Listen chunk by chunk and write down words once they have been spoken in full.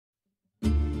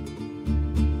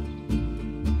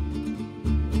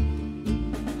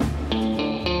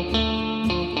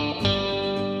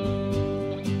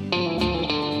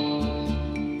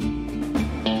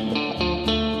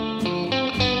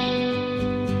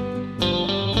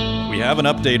have an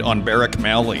update on Barrick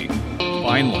Mali.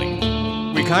 Finally.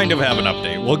 We kind of have an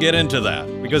update. We'll get into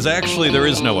that, because actually there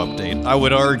is no update, I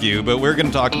would argue, but we're going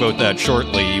to talk about that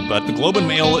shortly. But the Globe and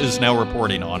Mail is now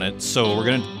reporting on it, so we're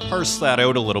going to parse that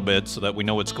out a little bit so that we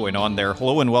know what's going on there.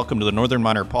 Hello and welcome to the Northern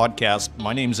Miner Podcast.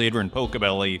 My name's Adrian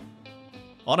Pocobelli,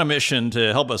 on a mission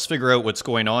to help us figure out what's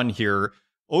going on here.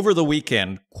 Over the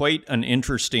weekend, quite an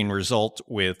interesting result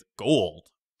with gold.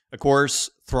 Of course,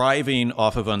 thriving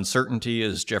off of uncertainty,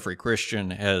 as Jeffrey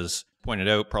Christian has pointed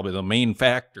out, probably the main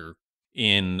factor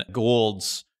in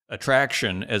gold's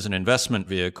attraction as an investment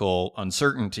vehicle,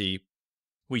 uncertainty.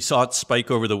 We saw it spike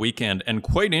over the weekend, and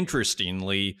quite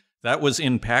interestingly, that was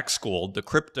in Pax Gold, the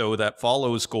crypto that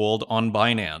follows gold on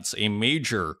Binance, a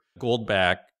major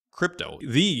gold-backed crypto,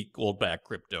 the gold-backed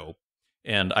crypto.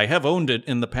 And I have owned it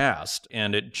in the past,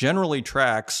 and it generally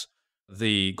tracks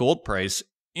the gold price.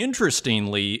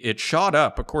 Interestingly, it shot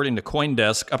up, according to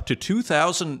CoinDesk, up to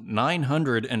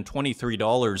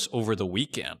 $2,923 over the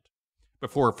weekend,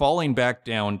 before falling back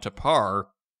down to par.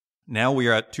 Now we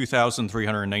are at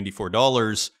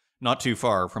 $2,394, not too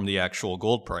far from the actual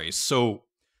gold price. So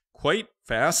quite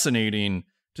fascinating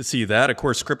to see that. Of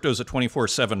course, crypto's a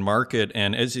 24/7 market,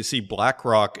 and as you see,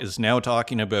 BlackRock is now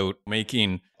talking about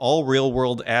making all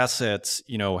real-world assets,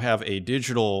 have a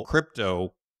digital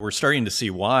crypto. We're starting to see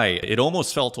why. It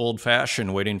almost felt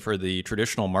old-fashioned waiting for the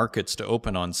traditional markets to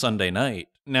open on Sunday night.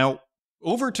 Now,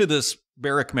 over to this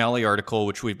Barrick Mali article,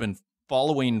 which we've been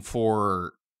following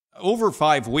for over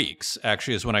 5 weeks,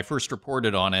 actually, is when I first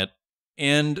reported on it.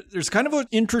 And there's kind of an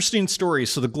interesting story.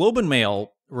 So the Globe and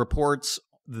Mail reports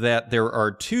that there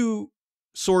are two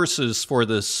sources for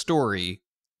this story.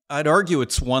 I'd argue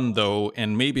it's one, though,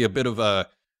 and maybe a bit of a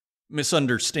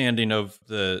misunderstanding of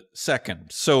the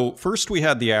second. So first we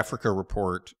had the Africa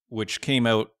report, which came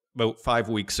out about 5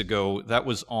 weeks ago. That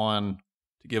was on,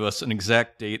 to give us an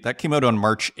exact date, that came out on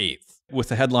March 8th. With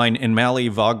the headline, "In Mali,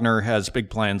 Wagner has big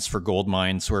plans for gold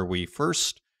mines," where we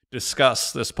first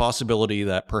discussed this possibility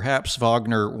that perhaps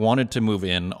Wagner wanted to move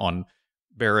in on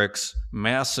Barrick's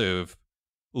massive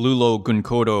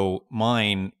Loulo-Gounkoto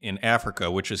mine in Africa,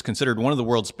 which is considered one of the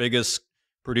world's biggest,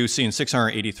 producing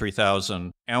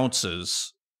 683,000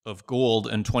 ounces of gold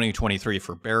in 2023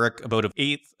 for Barrick, about an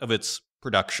eighth of its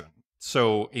production.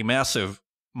 So a massive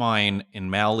mine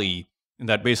in Mali, and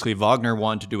that basically Wagner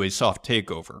wanted to do a soft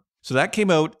takeover. So that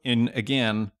came out in,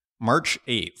 again, March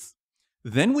 8th.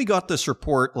 Then we got this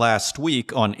report last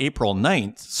week on April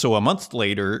 9th, so a month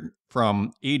later,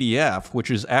 from ADF, which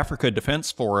is Africa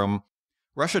Defense Forum.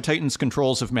 Russia tightens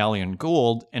controls of Malian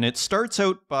gold, and it starts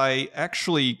out by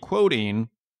actually quoting,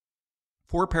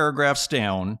 4 paragraphs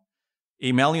down,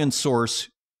 a Malian source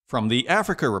from the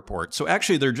Africa report. So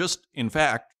actually they're just, in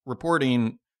fact,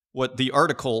 reporting what the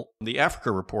article, the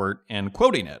Africa report, and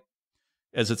quoting it.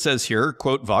 As it says here,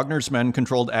 quote, "Wagner's men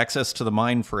controlled access to the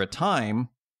mine for a time,"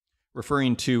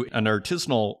 referring to an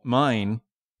artisanal mine,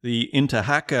 the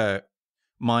Intahaka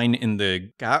mine in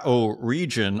the Gao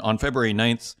region on February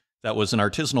 9th. That was an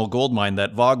artisanal gold mine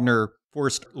that Wagner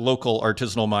forced local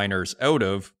artisanal miners out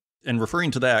of. And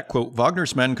referring to that, quote,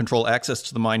 "Wagner's men control access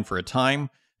to the mine for a time.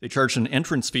 They charged an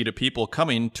entrance fee to people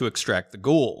coming to extract the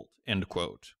gold," end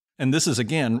quote. And this is,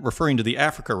 again, referring to the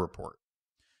Africa report.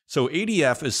 So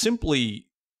ADF is simply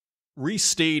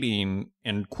restating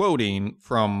and quoting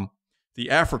from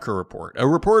the Africa report, a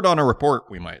report on a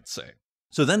report, we might say.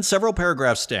 So then several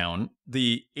paragraphs down,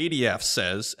 the ADF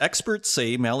says, "Experts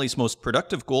say Mali's most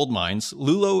productive gold mines,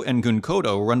 Loulo and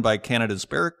Gounkoto, run by Canada's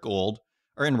Barrick Gold,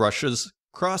 are in Russia's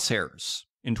crosshairs.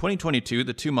 In 2022,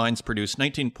 the two mines produced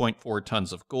 19.4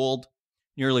 tons of gold,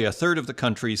 nearly a third of the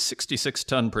country's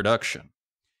 66-ton production."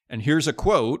 And here's a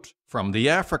quote from the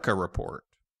Africa report.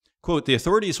 Quote, "The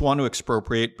authorities want to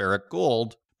expropriate Barrick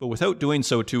Gold, but without doing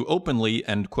so too openly,"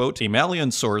 end quote, a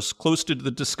Malian source close to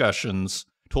the discussions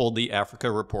told the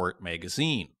Africa Report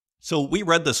magazine. So we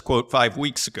read this quote 5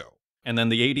 weeks ago, and then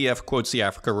the ADF quotes the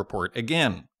Africa Report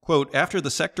again. Quote, "After the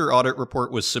sector audit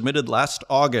report was submitted last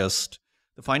August,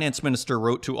 the finance minister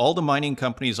wrote to all the mining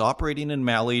companies operating in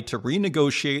Mali to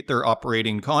renegotiate their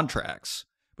operating contracts.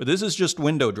 But this is just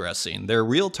window dressing. Their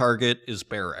real target is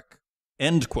Barrick,"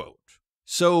 end quote.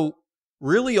 So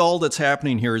really all that's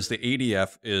happening here is the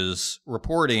ADF is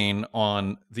reporting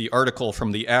on the article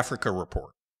from the Africa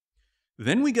Report.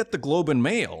 Then we get the Globe and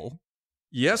Mail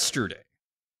yesterday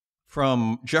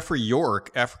from Jeffrey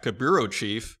York, Africa Bureau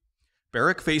Chief.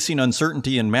 Barrick facing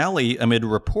uncertainty in Mali amid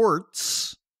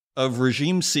reports of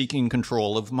regime seeking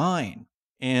control of mine.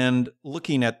 And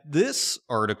looking at this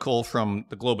article from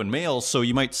the Globe and Mail, so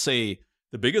you might say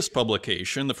the biggest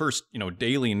publication, the first,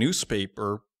 daily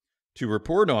newspaper to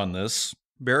report on this,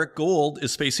 Barrick Gold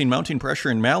is facing mounting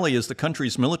pressure in Mali as the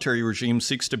country's military regime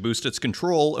seeks to boost its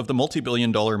control of the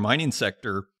multi-billion-dollar mining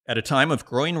sector at a time of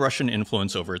growing Russian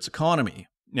influence over its economy.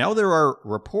 Now there are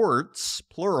reports,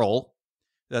 plural,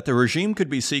 that the regime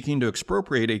could be seeking to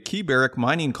expropriate a key Barrick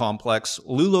mining complex,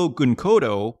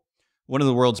 Loulo-Gounkoto, one of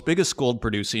the world's biggest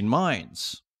gold-producing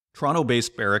mines.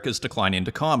 Toronto-based Barrick is declining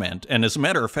to comment, and as a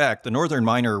matter of fact, the northern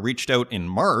miner reached out in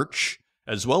March,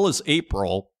 as well as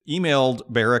April, emailed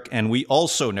Barrick, and we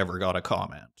also never got a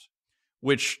comment,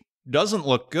 which doesn't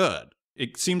look good.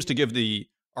 It seems to give the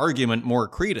argument more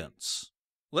credence.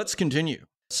 Let's continue.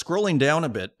 Scrolling down a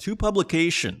bit, two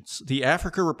publications, the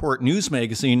Africa Report news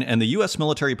magazine and the U.S.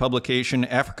 military publication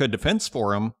Africa Defense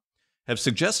Forum, have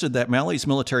suggested that Mali's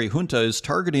military junta is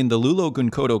targeting the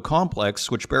Loulo-Gounkoto complex,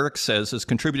 which Barrick says has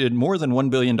contributed more than $1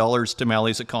 billion to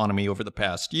Mali's economy over the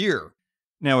past year.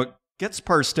 Now, it gets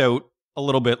parsed out a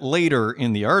little bit later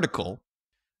in the article.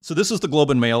 So this is the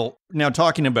Globe and Mail now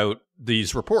talking about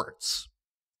these reports.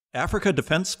 Africa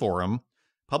Defense Forum,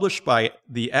 published by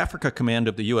the Africa Command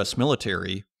of the U.S.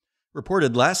 military,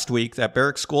 reported last week that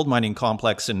Barrick's gold mining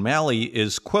complex in Mali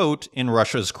is, quote, in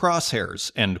Russia's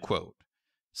crosshairs, end quote.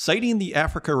 Citing the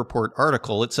Africa Report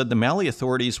article, it said the Mali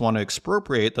authorities want to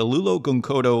expropriate the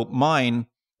Loulo-Gounkoto mine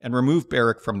and remove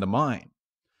Barrick from the mine.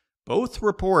 Both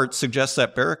reports suggest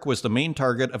that Barrick was the main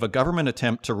target of a government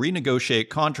attempt to renegotiate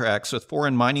contracts with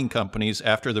foreign mining companies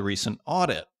after the recent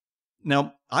audit.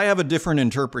 Now, I have a different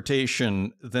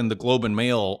interpretation than the Globe and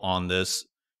Mail on this.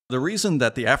 The reason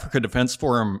that the Africa Defense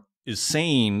Forum is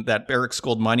saying that Barrick's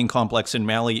gold mining complex in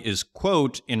Mali is,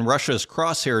 quote, in Russia's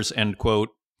crosshairs, end quote,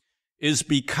 is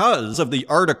because of the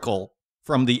article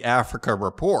from the Africa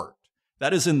Report.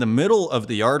 That is in the middle of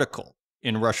the article.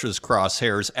 In Russia's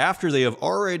crosshairs after they have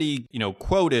already,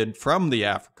 quoted from the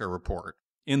Africa Report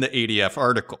in the ADF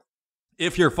article.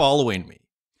 If you're following me,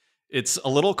 it's a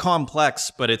little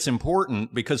complex, but it's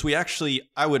important because we actually,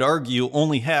 I would argue,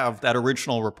 only have that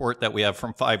original report that we have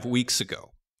from 5 weeks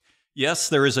ago. Yes,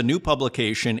 there is a new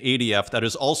publication, ADF, that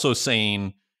is also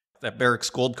saying that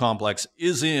Barrick's gold complex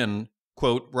is in,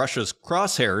 quote, Russia's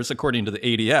crosshairs, according to the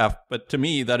ADF, but to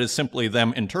me, that is simply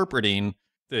them interpreting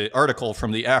the article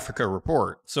from the Africa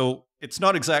Report. So it's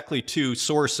not exactly two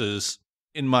sources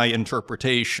in my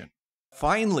interpretation.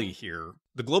 Finally here,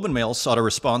 the Globe and Mail sought a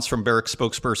response from Barrick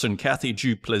spokesperson Cathy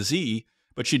Duplessis,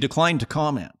 but she declined to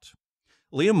comment.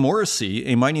 Liam Morrissey,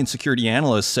 a mining security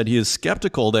analyst, said he is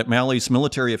skeptical that Mali's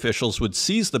military officials would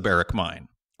seize the Barrick mine.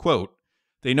 Quote,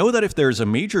 they know that if there is a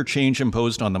major change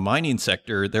imposed on the mining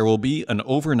sector, there will be an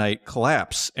overnight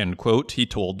collapse, end quote, he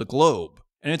told the Globe.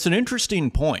 And it's an interesting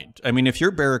point. I mean, if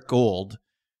you're Barrick Gold,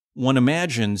 one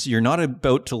imagines you're not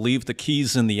about to leave the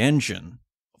keys in the engine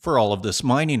for all of this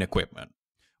mining equipment.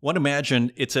 One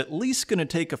imagine it's at least going to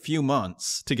take a few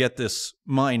months to get this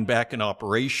mine back in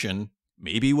operation,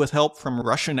 maybe with help from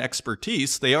Russian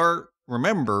expertise. They are,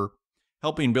 remember,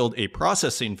 helping build a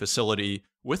processing facility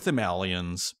with the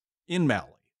Malians in Mali.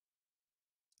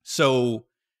 So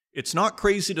it's not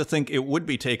crazy to think it would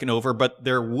be taken over, but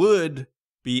there would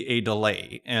be a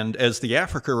delay. And as the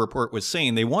Africa Report was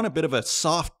saying, they want a bit of a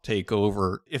soft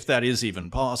takeover, if that is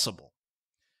even possible.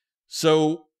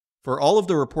 So for all of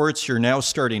the reports you're now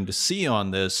starting to see on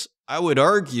this, I would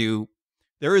argue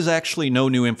there is actually no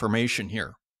new information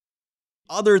here,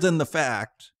 other than the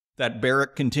fact that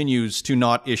Barrick continues to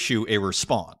not issue a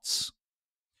response.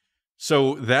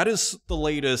 So that is the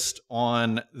latest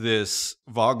on this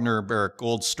Wagner Barrick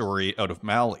Gold story out of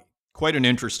Mali. Quite an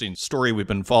interesting story we've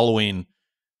been following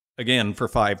again for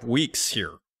 5 weeks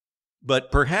here. But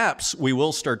perhaps we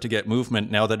will start to get movement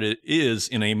now that it is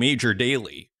in a major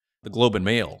daily, the Globe and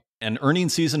Mail. And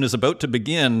earnings season is about to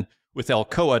begin with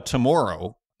Alcoa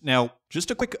tomorrow. Now, just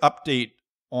a quick update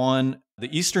on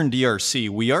the Eastern DRC.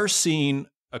 We are seeing,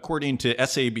 according to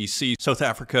SABC, South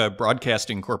Africa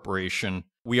Broadcasting Corporation,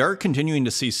 we are continuing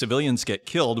to see civilians get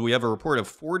killed. We have a report of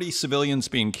 40 civilians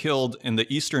being killed in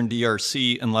the Eastern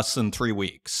DRC in less than 3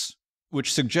 weeks,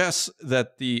 which suggests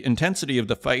that the intensity of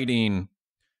the fighting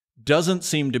doesn't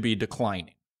seem to be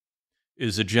declining,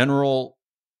 is a general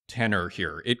tenor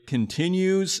here. It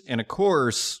continues, and of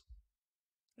course,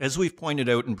 as we've pointed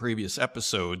out in previous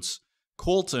episodes,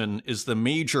 coltan is the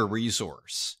major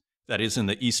resource that is in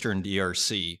the Eastern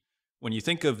DRC. When you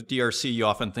think of DRC, you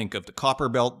often think of the Copper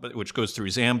Belt, which goes through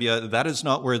Zambia. That is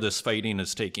not where this fighting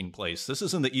is taking place. This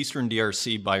is in the Eastern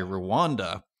DRC by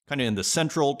Rwanda, kind of in the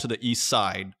central to the east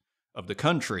side of the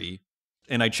country.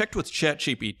 And I checked with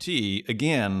ChatGPT,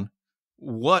 again,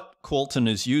 what coltan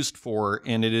is used for,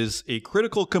 and it is a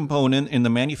critical component in the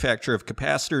manufacture of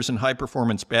capacitors and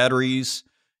high-performance batteries,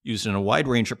 used in a wide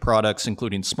range of products,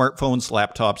 including smartphones,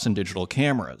 laptops, and digital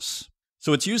cameras.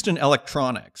 So it's used in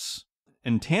electronics.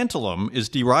 And tantalum is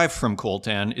derived from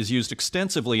coltan, is used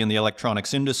extensively in the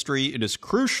electronics industry. It is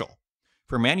crucial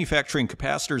for manufacturing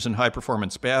capacitors and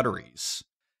high-performance batteries.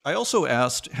 I also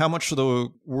asked how much of the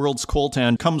world's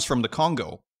coltan comes from the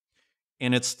Congo.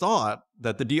 And it's thought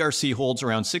that the DRC holds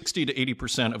around 60 to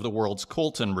 80% of the world's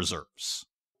coltan reserves.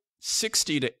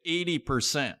 60 to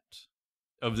 80%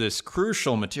 of this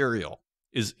crucial material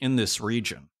is in this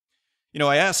region.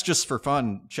 I asked just for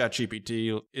fun,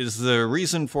 ChatGPT, is the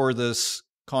reason for this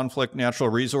conflict natural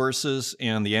resources?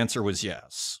 And the answer was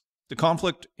yes. The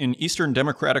conflict in Eastern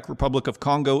Democratic Republic of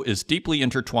Congo is deeply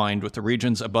intertwined with the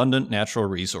region's abundant natural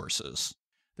resources.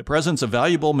 The presence of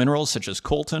valuable minerals such as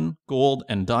coltan, gold,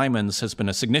 and diamonds has been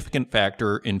a significant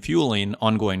factor in fueling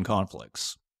ongoing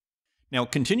conflicts. Now,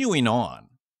 continuing on,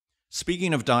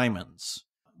 speaking of diamonds,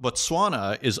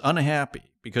 Botswana is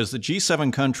unhappy because the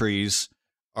G7 countries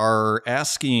are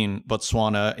asking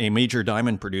Botswana, a major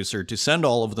diamond producer, to send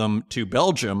all of them to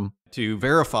Belgium to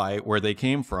verify where they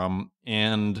came from.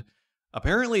 And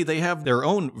apparently they have their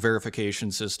own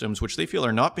verification systems, which they feel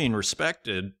are not being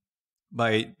respected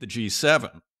by the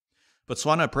G7.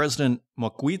 Botswana President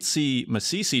Mokgweetsi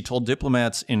Masisi told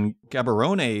diplomats in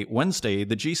Gaborone Wednesday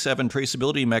the G7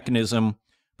 traceability mechanism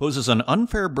poses an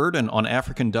unfair burden on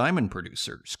African diamond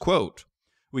producers. Quote,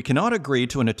 "We cannot agree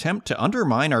to an attempt to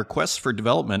undermine our quest for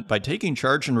development by taking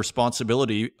charge and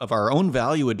responsibility of our own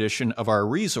value addition of our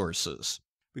resources.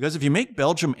 Because if you make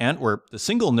Belgium Antwerp the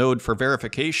single node for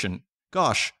verification,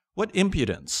 gosh, what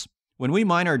impudence. When we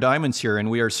mine our diamonds here and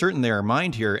we are certain they are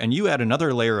mined here, and you add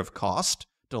another layer of cost,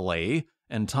 delay,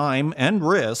 and time and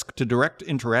risk to direct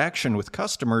interaction with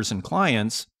customers and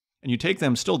clients, and you take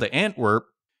them still to Antwerp,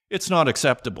 it's not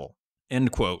acceptable."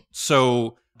 End quote.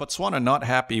 So Botswana not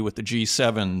happy with the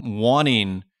G7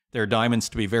 wanting their diamonds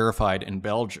to be verified in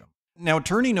Belgium. Now,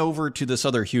 turning over to this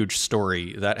other huge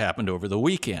story that happened over the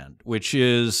weekend, which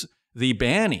is the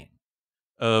banning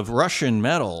of Russian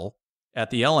metal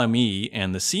at the LME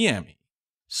and the CME.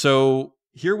 So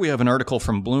here we have an article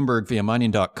from Bloomberg via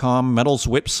mining.com. Metals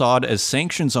whipsawed as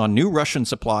sanctions on new Russian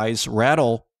supplies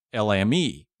rattle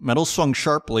LME. Metals swung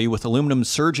sharply, with aluminum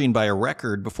surging by a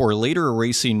record before later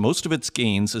erasing most of its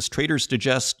gains as traders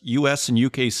digest US and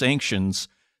UK sanctions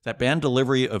that ban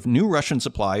delivery of new Russian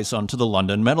supplies onto the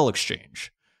London Metal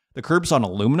Exchange. The curbs on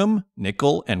aluminum,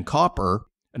 nickel, and copper,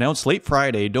 announced late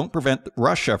Friday, don't prevent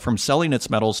Russia from selling its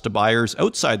metals to buyers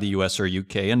outside the US or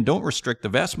UK and don't restrict the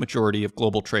vast majority of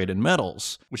global trade in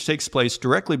metals, which takes place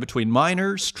directly between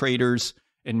miners, traders,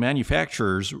 and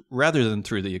manufacturers rather than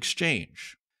through the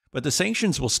exchange. But the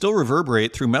sanctions will still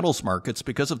reverberate through metals markets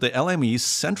because of the LME's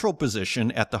central position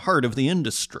at the heart of the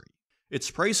industry. Its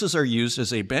prices are used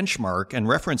as a benchmark and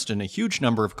referenced in a huge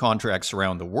number of contracts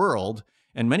around the world,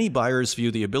 and many buyers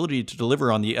view the ability to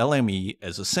deliver on the LME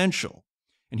as essential.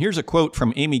 And here's a quote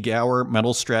from Amy Gower,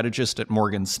 metal strategist at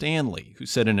Morgan Stanley, who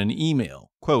said in an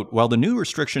email, quote, "While the new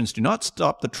restrictions do not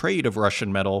stop the trade of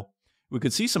Russian metal, we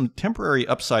could see some temporary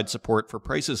upside support for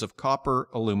prices of copper,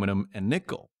 aluminum, and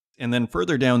nickel." And then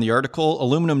further down the article,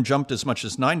 aluminum jumped as much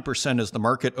as 9% as the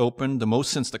market opened, the most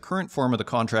since the current form of the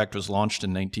contract was launched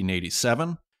in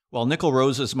 1987, while nickel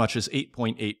rose as much as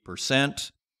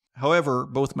 8.8%. However,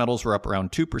 both metals were up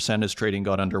around 2% as trading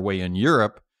got underway in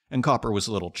Europe, and copper was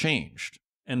little changed.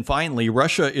 And finally,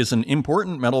 Russia is an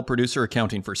important metal producer,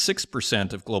 accounting for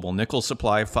 6% of global nickel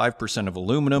supply, 5% of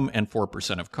aluminum, and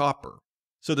 4% of copper.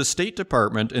 So the State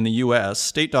Department in the US,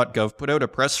 state.gov, put out a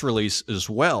press release as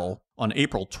well on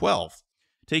April 12th,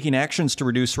 taking actions to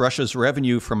reduce Russia's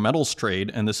revenue from metals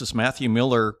trade, and this is Matthew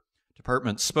Miller,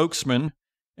 department spokesman,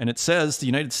 and it says the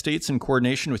United States, in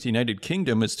coordination with the United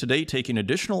Kingdom, is today taking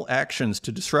additional actions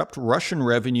to disrupt Russian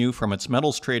revenue from its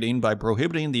metals trading by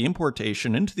prohibiting the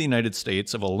importation into the United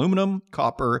States of aluminum,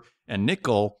 copper, and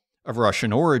nickel of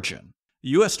Russian origin. The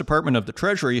U.S. Department of the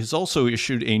Treasury has also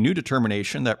issued a new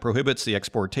determination that prohibits the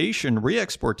exportation,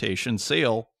 re-exportation,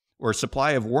 sale, or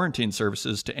supply of warranting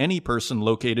services to any person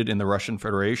located in the Russian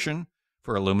Federation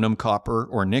for aluminum, copper,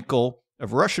 or nickel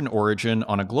of Russian origin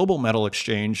on a global metal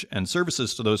exchange and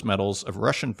services to those metals of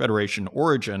Russian Federation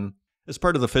origin as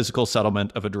part of the physical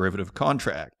settlement of a derivative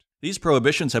contract. These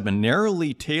prohibitions have been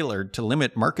narrowly tailored to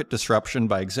limit market disruption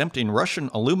by exempting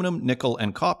Russian aluminum, nickel,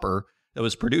 and copper that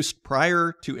was produced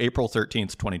prior to April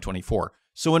 13th, 2024.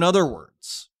 So in other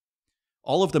words,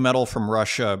 all of the metal from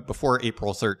Russia before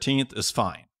April 13th is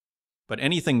fine, but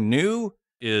anything new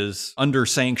is under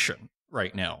sanction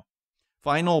right now.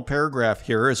 Final paragraph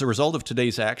here. As a result of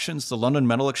today's actions, the London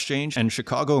Metal Exchange and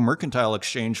Chicago Mercantile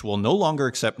Exchange will no longer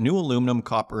accept new aluminum,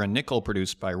 copper, and nickel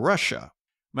produced by Russia.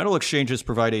 Metal exchanges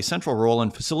provide a central role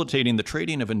in facilitating the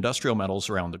trading of industrial metals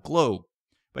around the globe.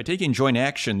 By taking joint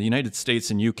action, the United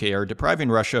States and UK are depriving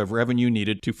Russia of revenue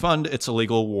needed to fund its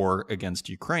illegal war against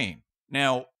Ukraine.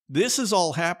 Now, this is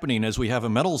all happening as we have a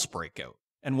metals breakout.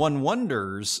 And one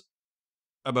wonders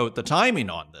about the timing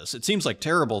on this. It seems like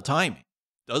terrible timing,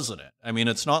 doesn't it? I mean,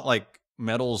 it's not like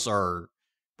metals are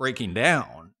breaking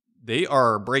down. They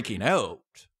are breaking out,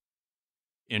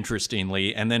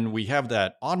 interestingly. And then we have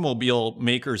that automobile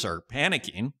makers are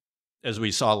panicking, as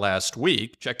we saw last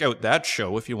week. Check out that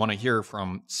show if you want to hear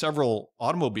from several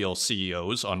automobile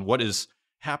CEOs on what is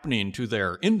happening to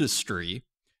their industry.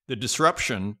 The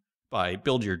disruption by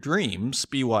Build Your Dreams,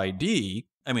 BYD,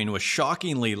 with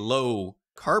shockingly low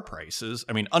car prices.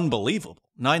 Unbelievable.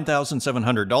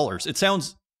 $9,700. It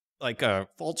sounds like a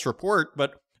false report,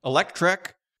 but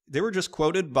Electrek, they were just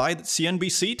quoted by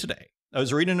CNBC today. I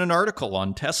was reading an article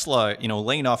on Tesla,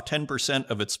 laying off 10%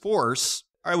 of its force.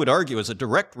 I would argue as a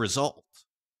direct result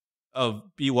of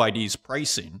BYD's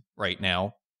pricing right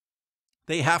now.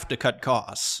 They have to cut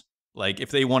costs,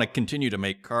 if they want to continue to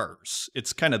make cars.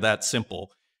 It's kind of that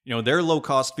simple. Their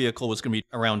low-cost vehicle was going to be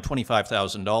around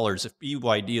 $25,000. If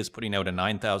BYD is putting out a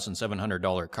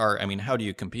 $9,700 car, how do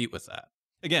you compete with that?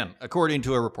 Again, according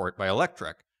to a report by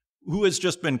Electrek, who has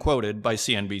just been quoted by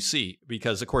CNBC,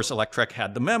 because, of course, Electrek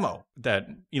had the memo that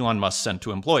Elon Musk sent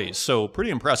to employees. So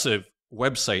pretty impressive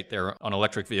website there on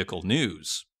electric vehicle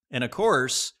news. And, of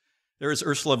course, there's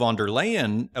Ursula von der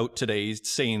Leyen out today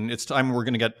saying it's time we're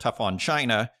going to get tough on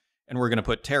China, and we're going to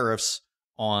put tariffs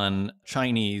on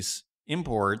Chinese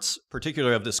imports,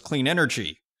 particularly of this clean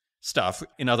energy stuff.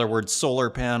 In other words,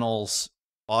 solar panels,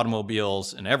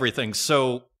 automobiles, and everything.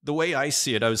 So the way I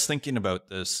see it, I was thinking about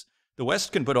this. The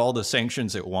West can put all the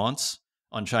sanctions it wants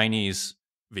on Chinese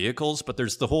vehicles, but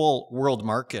there's the whole world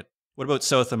market. What about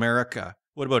South America?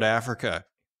 What about Africa?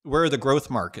 Where are the growth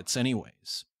markets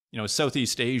anyways?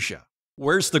 Southeast Asia.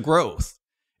 Where's the growth?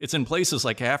 It's in places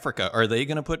like Africa. Are they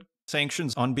going to put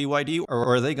sanctions on BYD, or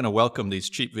are they going to welcome these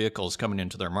cheap vehicles coming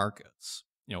into their markets?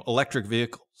 Electric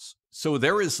vehicles. So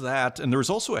there is that. And there was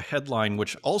also a headline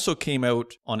which also came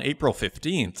out on April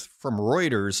 15th from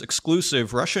Reuters,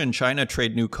 exclusive: Russia and China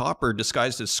trade new copper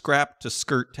disguised as scrap to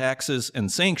skirt taxes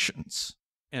and sanctions.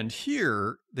 And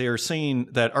here they are saying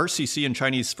that RCC and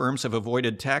Chinese firms have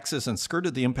avoided taxes and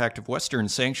skirted the impact of Western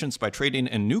sanctions by trading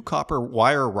in new copper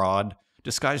wire rod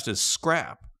disguised as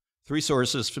scrap. Three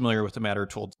sources familiar with the matter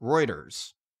told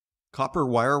Reuters. Copper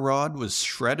wire rod was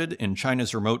shredded in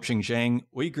China's remote Xinjiang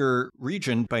Uyghur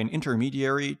region by an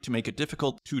intermediary to make it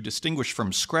difficult to distinguish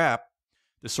from scrap,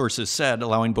 the sources said,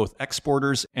 allowing both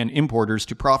exporters and importers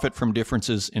to profit from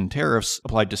differences in tariffs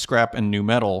applied to scrap and new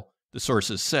metal, the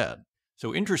sources said.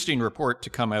 So interesting report to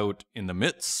come out in the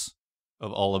midst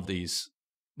of all of these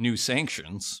new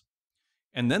sanctions.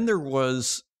 And then there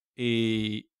was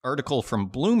an article from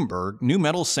Bloomberg: new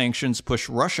metal sanctions push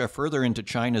Russia further into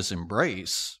China's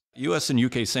embrace. U.S. and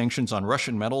UK sanctions on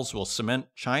Russian metals will cement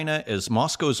China as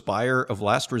Moscow's buyer of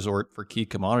last resort for key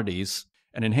commodities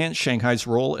and enhance Shanghai's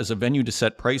role as a venue to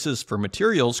set prices for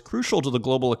materials crucial to the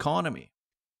global economy.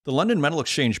 The London Metal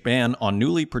Exchange ban on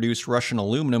newly produced Russian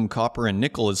aluminum, copper, and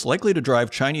nickel is likely to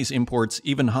drive Chinese imports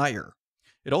even higher.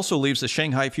 It also leaves the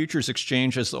Shanghai Futures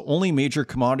Exchange as the only major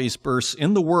commodities bourse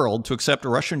in the world to accept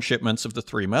Russian shipments of the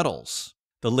three metals.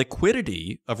 The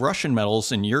liquidity of Russian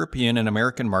metals in European and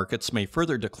American markets may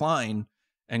further decline,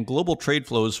 and global trade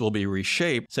flows will be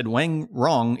reshaped, said Wang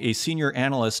Rong, a senior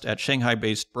analyst at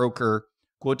Shanghai-based broker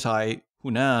Guotai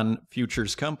Hunan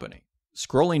Futures Company.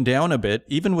 Scrolling down a bit,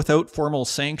 even without formal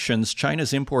sanctions,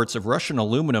 China's imports of Russian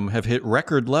aluminum have hit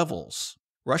record levels.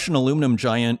 Russian aluminum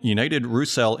giant United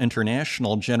Rusal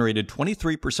International generated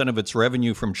 23% of its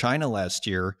revenue from China last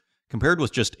year, compared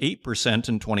with just 8%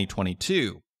 in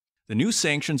 2022. The new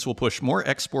sanctions will push more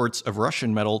exports of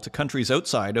Russian metal to countries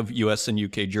outside of US and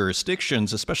UK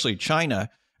jurisdictions, especially China,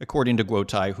 according to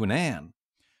Guotai Hunan.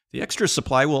 The extra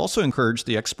supply will also encourage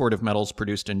the export of metals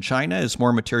produced in China as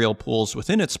more material pools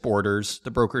within its borders,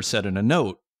 the broker said in a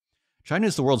note. China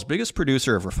is the world's biggest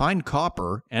producer of refined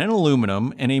copper and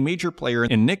aluminum and a major player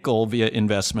in nickel via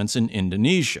investments in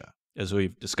Indonesia, as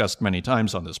we've discussed many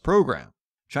times on this program.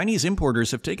 Chinese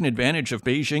importers have taken advantage of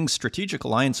Beijing's strategic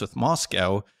alliance with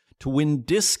Moscow to win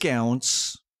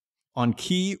discounts on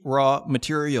key raw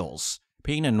materials,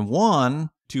 paying in yuan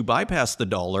to bypass the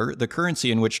dollar, the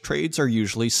currency in which trades are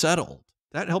usually settled.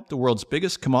 That helped the world's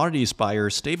biggest commodities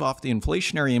buyers stave off the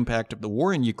inflationary impact of the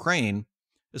war in Ukraine,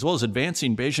 as well as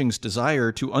advancing Beijing's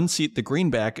desire to unseat the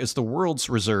greenback as the world's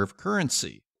reserve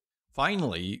currency.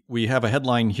 Finally, we have a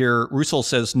headline here. Rusal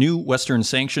says new Western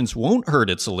sanctions won't hurt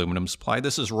its aluminum supply.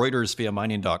 This is Reuters via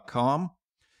mining.com.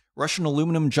 Russian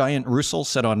aluminum giant Rusal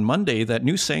said on Monday that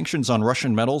new sanctions on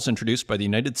Russian metals introduced by the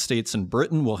United States and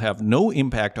Britain will have no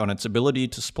impact on its ability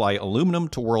to supply aluminum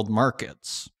to world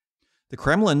markets. The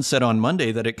Kremlin said on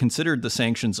Monday that it considered the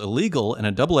sanctions illegal and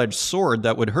a double-edged sword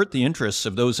that would hurt the interests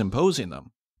of those imposing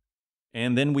them.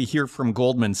 And then we hear from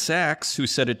Goldman Sachs, who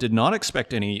said it did not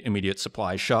expect any immediate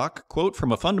supply shock. Quote,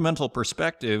 from a fundamental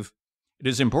perspective, it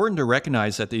is important to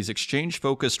recognize that these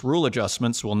exchange-focused rule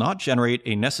adjustments will not generate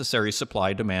a necessary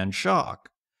supply-demand shock.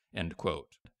 End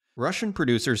quote. Russian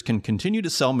producers can continue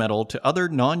to sell metal to other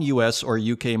non-US or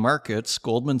UK markets,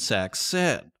 Goldman Sachs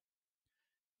said.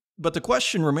 But the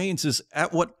question remains is,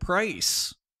 at what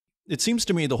price? It seems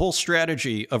to me the whole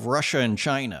strategy of Russia and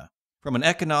China, from an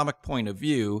economic point of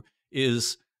view,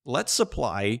 is let's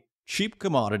supply cheap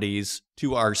commodities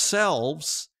to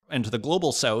ourselves and to the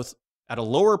global south at a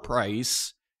lower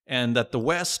price, and that the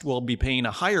West will be paying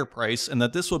a higher price, and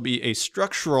that this will be a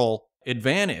structural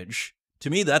advantage. To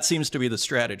me, that seems to be the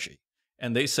strategy.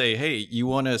 And they say, hey, you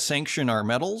want to sanction our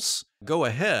metals? Go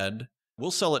ahead.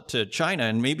 We'll sell it to China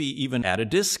and maybe even at a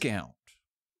discount.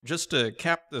 Just to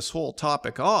cap this whole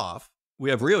topic off, we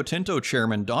have Rio Tinto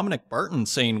chairman Dominic Barton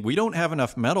saying we don't have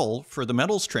enough metal for the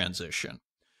metals transition.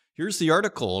 Here's the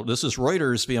article. This is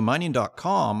Reuters via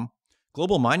mining.com.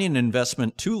 Global mining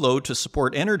investment too low to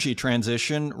support energy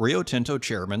transition, Rio Tinto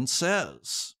chairman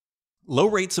says. Low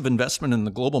rates of investment in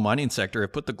the global mining sector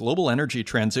have put the global energy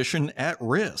transition at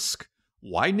risk,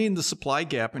 widening the supply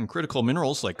gap in critical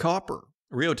minerals like copper.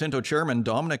 Rio Tinto chairman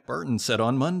Dominic Barton said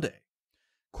on Monday,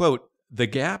 quote, the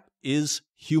gap is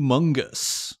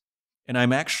humongous, and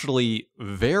I'm actually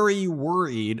very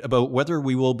worried about whether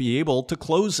we will be able to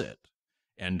close it.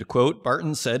 End quote,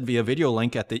 Barton said via video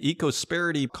link at the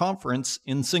Ecosperity conference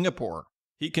in Singapore.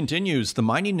 He continues, the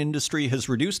mining industry has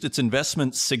reduced its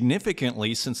investments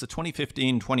significantly since the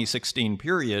 2015-2016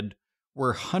 period.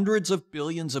 We're hundreds of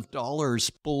billions of dollars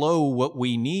below what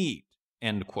we need,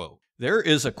 end quote. There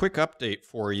is a quick update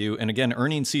for you, and again,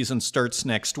 earnings season starts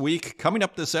next week. Coming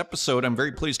up this episode, I'm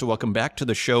very pleased to welcome back to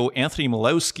the show Anthony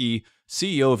Milewski,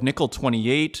 CEO of Nickel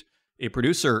 28, a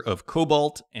producer of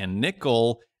cobalt and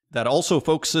nickel that also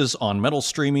focuses on metal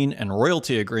streaming and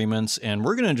royalty agreements, and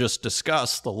we're going to just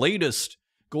discuss the latest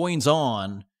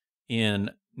goings-on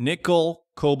in nickel,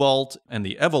 cobalt, and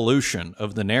the evolution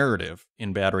of the narrative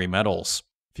in battery metals.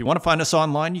 If you want to find us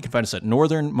online, you can find us at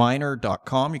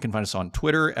northernminer.com. You can find us on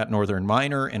Twitter at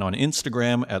northernminer and on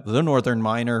Instagram at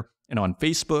thenorthernminer and on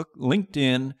Facebook,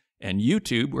 LinkedIn, and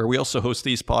YouTube, where we also host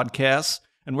these podcasts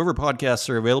and wherever podcasts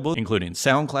are available, including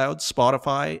SoundCloud,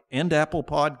 Spotify, and Apple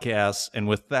Podcasts. And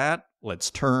with that, let's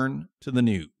turn to the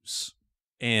news.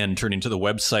 And turning to the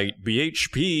website,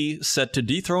 BHP set to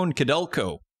dethrone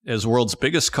Codelco as world's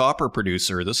biggest copper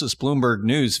producer. This is Bloomberg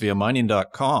News via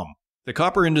mining.com. The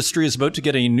copper industry is about to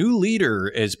get a new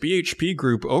leader as BHP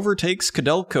Group overtakes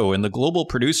Codelco in the global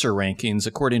producer rankings,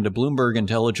 according to Bloomberg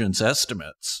Intelligence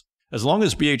estimates. As long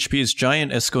as BHP's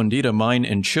giant Escondida mine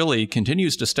in Chile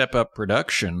continues to step up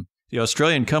production, the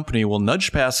Australian company will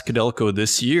nudge past Codelco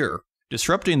this year,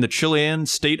 disrupting the Chilean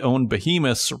state-owned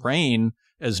behemoth's reign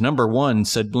as number one,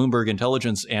 said Bloomberg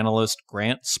Intelligence analyst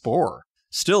Grant Spohr.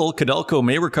 Still, Codelco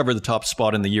may recover the top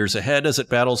spot in the years ahead as it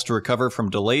battles to recover from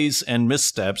delays and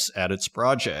missteps at its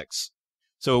projects.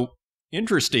 So,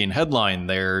 interesting headline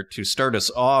there to start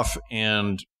us off,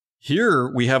 and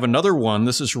here we have another one.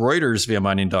 This is Reuters via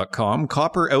mining.com.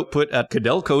 Copper output at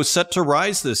Codelco set to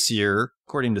rise this year,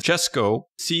 according to CESCO,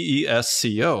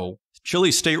 C-E-S-C-O.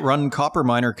 Chile state-run copper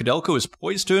miner Codelco is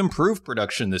poised to improve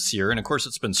production this year, and of course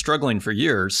it's been struggling for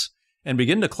years, and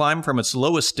begin to climb from its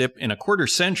lowest dip in a quarter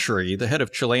century, the head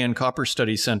of Chilean Copper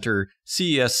Study Center,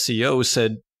 CESCO,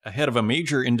 said ahead of a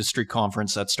major industry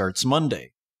conference that starts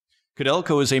Monday.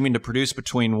 Codelco is aiming to produce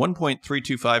between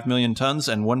 1.325 million tons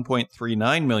and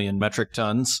 1.39 million metric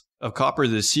tons of copper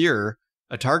this year,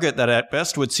 a target that at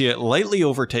best would see it lightly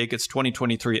overtake its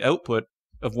 2023 output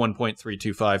of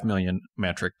 1.325 million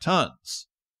metric tons.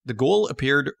 The goal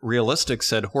appeared realistic,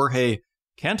 said Jorge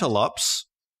Cantalopes,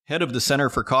 head of the Center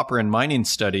for Copper and Mining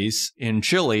Studies in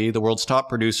Chile, the world's top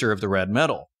producer of the red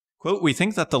metal. Quote, we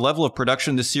think that the level of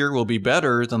production this year will be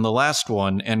better than the last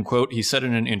one, end quote, he said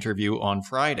in an interview on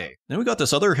Friday. Then we got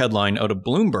this other headline out of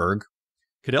Bloomberg.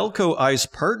 Codelco eyes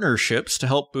partnerships to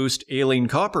help boost ailing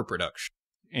copper production.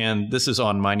 And this is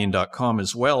on mining.com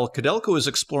as well. Codelco is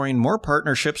exploring more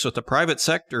partnerships with the private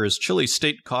sector as Chile's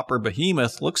state copper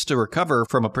behemoth looks to recover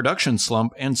from a production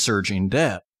slump and surging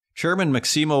debt. Chairman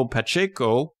Maximo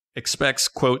Pacheco expects,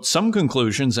 quote, some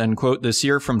conclusions, end quote, this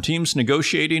year from teams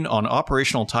negotiating on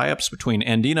operational tie-ups between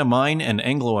Andina Mine and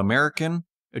Anglo American,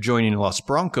 adjoining Los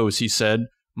Broncos, he said,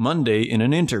 Monday in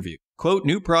an interview. Quote,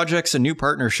 new projects and new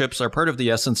partnerships are part of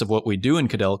the essence of what we do in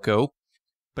Codelco.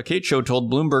 Pocobelli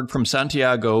told Bloomberg from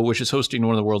Santiago, which is hosting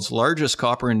one of the world's largest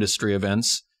copper industry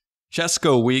events,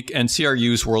 Chesco Week and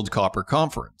CRU's World Copper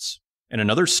Conference. And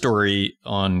another story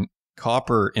on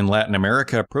copper in Latin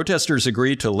America, protesters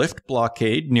agreed to lift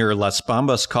blockade near Las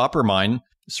Bambas copper mine.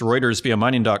 This is Reuters via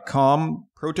mining.com.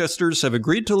 Protesters have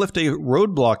agreed to lift a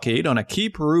road blockade on a key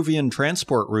Peruvian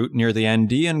transport route near the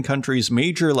Andean country's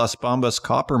major Las Bambas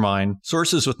copper mine.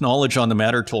 Sources with knowledge on the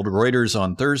matter told Reuters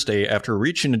on Thursday after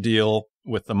reaching a deal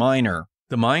with the miner.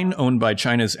 The mine, owned by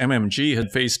China's MMG,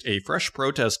 had faced a fresh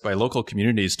protest by local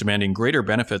communities demanding greater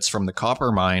benefits from the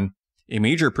copper mine, a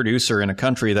major producer in a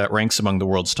country that ranks among the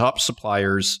world's top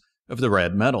suppliers of the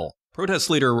red metal. Protest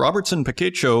leader Robertson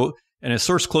Pacheco and a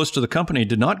source close to the company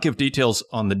did not give details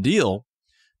on the deal,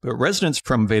 but residents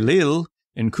from Velil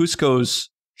in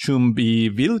Cusco's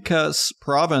Chumbivilcas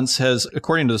province has,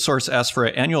 according to the source, asked for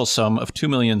an annual sum of 2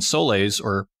 million soles,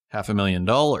 or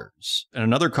 $500,000. And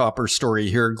another copper story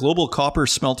here, global copper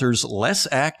smelters less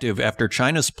active after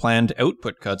China's planned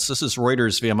output cuts. This is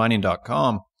Reuters via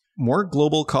mining.com. More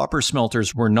global copper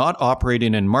smelters were not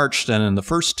operating in March than in the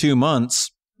first 2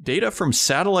 months. Data from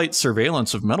satellite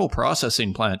surveillance of metal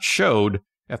processing plants showed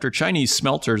after Chinese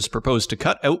smelters proposed to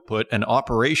cut output and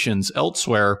operations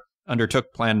elsewhere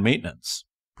undertook planned maintenance.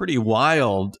 Pretty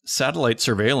wild satellite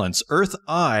surveillance. Earth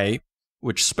Eye,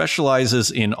 which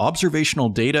specializes in observational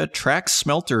data, tracks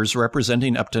smelters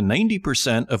representing up to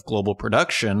 90% of global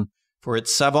production for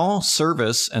its Savant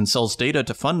service and sells data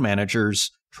to fund managers,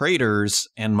 traders,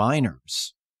 and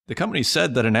miners. The company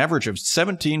said that an average of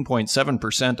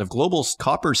 17.7% of global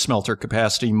copper smelter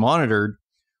capacity monitored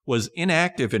was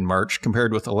inactive in March,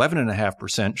 compared with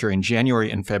 11.5% during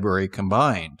January and February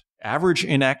combined. Average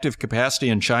inactive capacity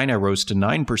in China rose to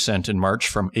 9% in March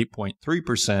from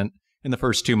 8.3% in the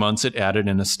first 2 months, it added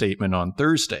in a statement on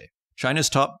Thursday. China's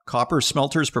top copper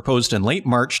smelters proposed in late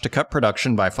March to cut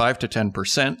production by 5 to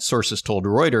 10%, sources told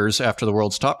Reuters, after the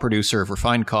world's top producer of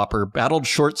refined copper battled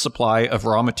short supply of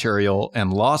raw material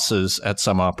and losses at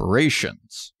some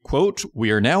operations. Quote, we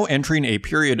are now entering a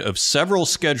period of several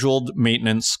scheduled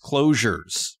maintenance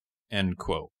closures, end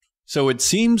quote. So it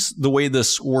seems the way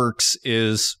this works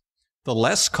is the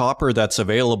less copper that's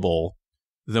available,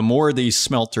 the more these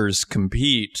smelters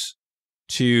compete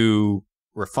to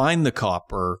refine the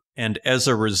copper, and as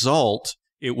a result,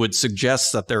 it would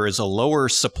suggest that there is a lower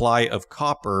supply of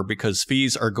copper because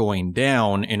fees are going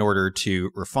down in order to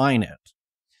refine it.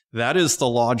 That is the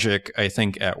logic, I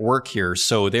think, at work here.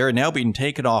 So they're now being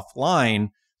taken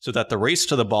offline so that the race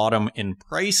to the bottom in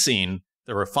pricing,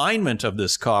 the refinement of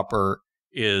this copper,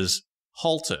 is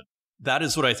halted. That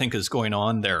is what I think is going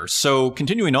on there. So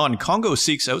continuing on, Congo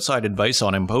seeks outside advice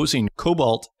on imposing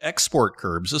cobalt export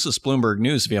curbs. This is Bloomberg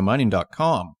News via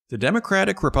mining.com. The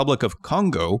Democratic Republic of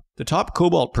Congo, the top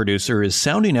cobalt producer, is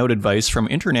sounding out advice from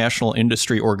international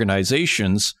industry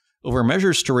organizations over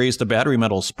measures to raise the battery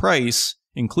metal's price,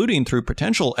 including through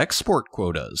potential export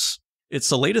quotas. It's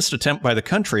the latest attempt by the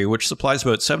country, which supplies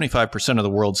about 75% of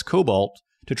the world's cobalt,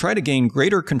 to try to gain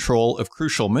greater control of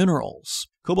crucial minerals.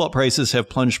 Cobalt prices have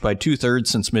plunged by 2/3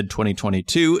 since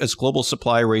mid-2022 as global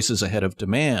supply races ahead of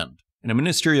demand. In a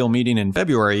ministerial meeting in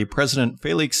February, President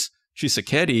Felix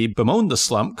Tshisekedi bemoaned the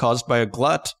slump caused by a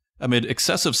glut amid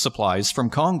excessive supplies from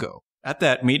Congo. At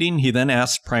that meeting, he then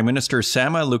asked Prime Minister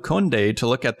Sama Lukonde to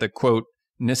look at the, quote,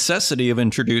 necessity of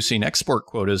introducing export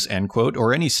quotas, end quote,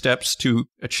 or any steps to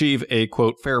achieve a,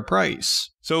 quote, fair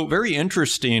price. So very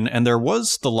interesting, and there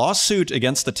was the lawsuit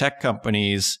against the tech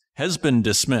companies has been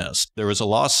dismissed. There was a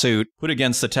lawsuit put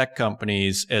against the tech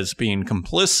companies as being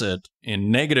complicit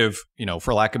in negative,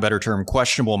 for lack of a better term,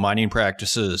 questionable mining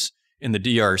practices in the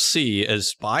DRC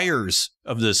as buyers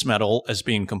of this metal as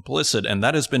being complicit, and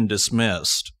that has been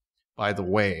dismissed, by the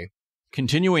way.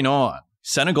 Continuing on,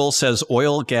 Senegal says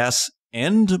oil, gas,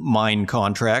 and mine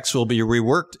contracts will be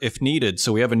reworked if needed.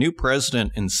 So we have a new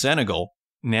president in Senegal.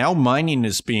 Now mining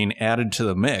is being added to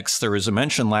the mix. There was a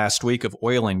mention last week of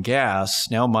oil and gas,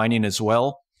 now mining as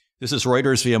well. This is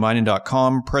Reuters via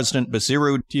mining.com. President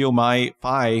Bassirou Diomaye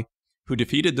Faye, who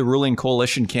defeated the ruling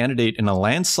coalition candidate in a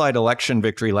landslide election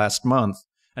victory last month,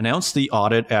 announced the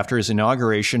audit after his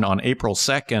inauguration on April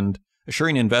 2nd,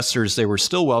 assuring investors they were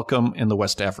still welcome in the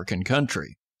West African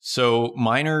country. So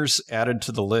miners added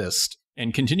to the list.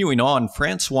 And continuing on,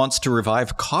 France wants to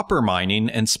revive copper mining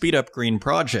and speed up green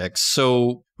projects.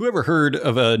 So whoever heard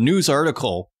of a news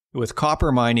article with copper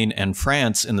mining and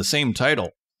France in the same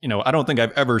title? I don't think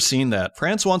I've ever seen that.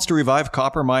 France wants to revive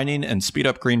copper mining and speed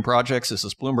up green projects. This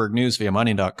is Bloomberg News via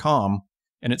mining.com.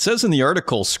 And it says in the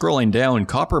article, scrolling down,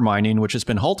 copper mining, which has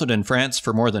been halted in France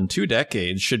for more than 2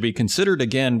 decades, should be considered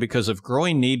again because of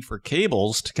growing need for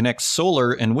cables to connect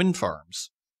solar and wind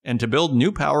farms, and to build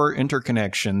new power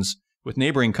interconnections with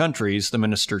neighboring countries, the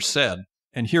minister said.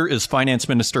 And here is Finance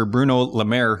Minister Bruno Le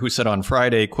Maire, who said on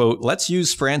Friday, quote, "Let's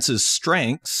use France's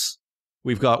strengths.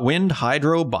 We've got wind,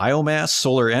 hydro, biomass,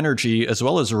 solar energy, as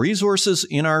well as resources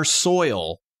in our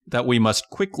soil that we must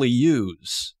quickly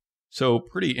use." So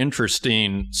pretty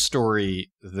interesting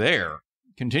story there.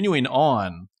 Continuing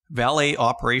on, Vale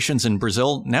operations in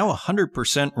Brazil, now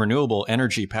 100% renewable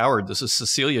energy powered. This is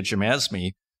Cecilia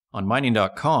Jamasmi on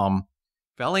mining.com.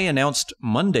 Vale announced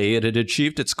Monday it had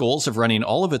achieved its goals of running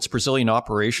all of its Brazilian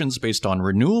operations based on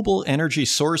renewable energy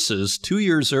sources 2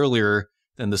 years earlier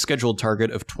than the scheduled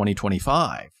target of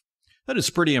 2025. That is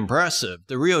pretty impressive.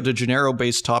 The Rio de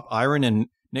Janeiro-based top iron and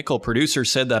nickel producer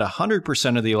said that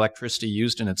 100% of the electricity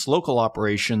used in its local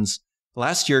operations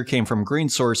last year came from green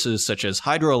sources such as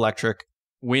hydroelectric,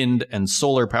 wind, and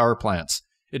solar power plants.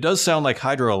 It does sound like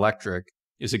hydroelectric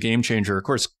is a game changer. Of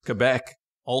course, Quebec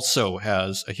also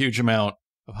has a huge amount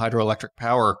of hydroelectric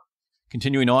power.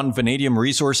 Continuing on, Vanadium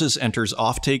Resources enters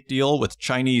offtake deal with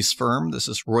Chinese firm. This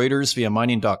is Reuters via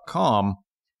mining.com.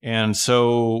 And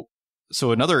so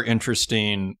another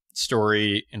interesting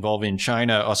story involving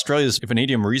China. Australia's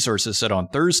Vanadium Resources said on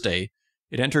Thursday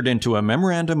it entered into a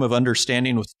memorandum of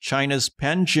understanding with China's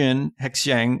Panjin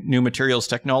Hexiang New Materials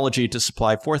Technology to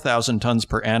supply 4,000 tons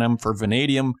per annum for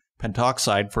vanadium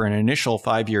pentoxide for an initial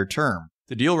 5-year term.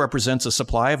 The deal represents a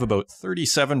supply of about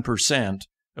 37%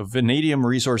 of Vanadium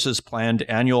Resources' planned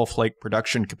annual flake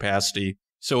production capacity.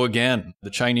 So again, the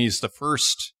Chinese, the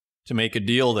first to make a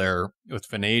deal there with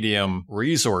Vanadium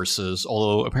Resources,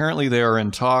 although apparently they are in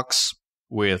talks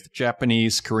with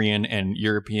Japanese, Korean, and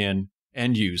European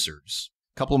end users.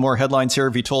 A couple more headlines here.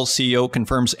 Vitol CEO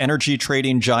confirms energy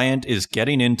trading giant is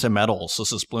getting into metals.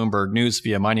 This is Bloomberg News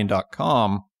via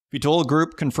mining.com. Vitol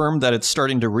Group confirmed that it's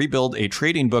starting to rebuild a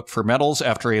trading book for metals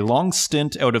after a long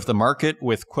stint out of the market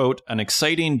with, quote, an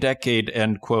exciting decade,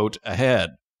 end quote,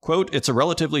 ahead. Quote, it's a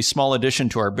relatively small addition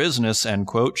to our business, end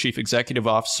quote, Chief Executive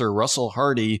Officer Russell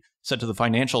Hardy said to the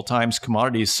Financial Times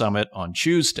Commodities Summit on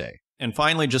Tuesday. And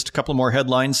finally, just a couple more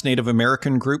headlines. Native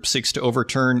American group seeks to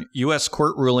overturn U.S.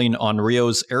 court ruling on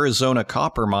Rio's Arizona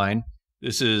copper mine.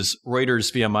 This is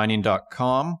Reuters via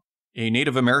mining.com. A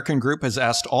Native American group has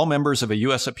asked all members of a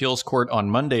U.S. appeals court on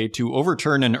Monday to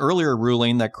overturn an earlier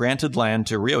ruling that granted land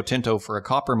to Rio Tinto for a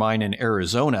copper mine in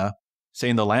Arizona,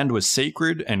 saying the land was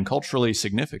sacred and culturally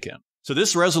significant. So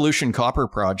this Resolution Copper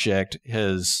project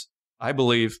has, I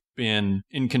believe, been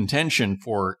in contention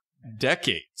for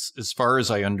decades, as far as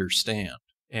I understand.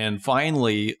 And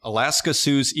finally, Alaska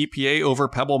sues EPA over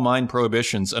Pebble Mine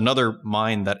prohibitions, another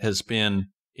mine that has been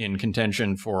in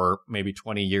contention for maybe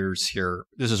 20 years here.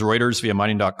 This is Reuters via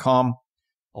mining.com.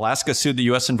 Alaska sued the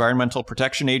U.S. Environmental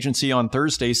Protection Agency on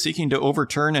Thursday, seeking to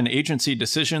overturn an agency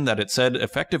decision that it said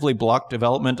effectively blocked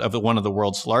development of one of the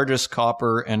world's largest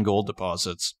copper and gold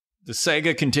deposits. The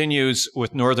saga continues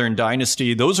with Northern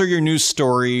Dynasty. Those are your news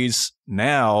stories.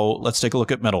 Now, let's take a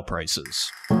look at metal prices.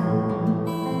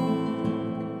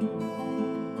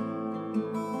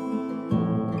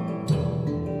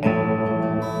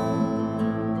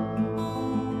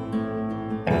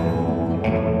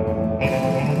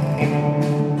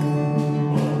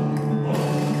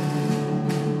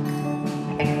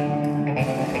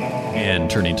 And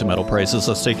turning to metal prices,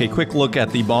 let's take a quick look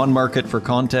at the bond market for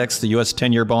context. The U.S.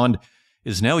 10-year bond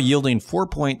is now yielding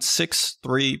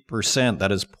 4.63%. That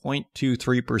is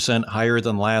 0.23% higher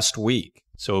than last week.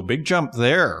 So a big jump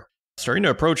there. Starting to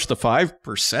approach the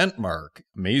 5% mark,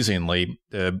 amazingly.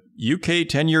 The UK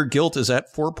 10-year gilt is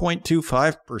at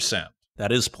 4.25%.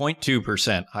 That is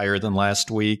 0.2% higher than last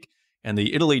week. And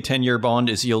the Italy 10-year bond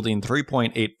is yielding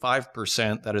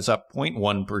 3.85%. That is up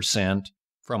 0.1%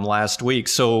 from last week.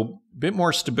 So a bit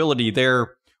more stability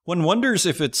there. One wonders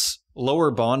if it's lower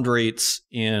bond rates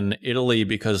in Italy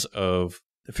because of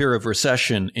the fear of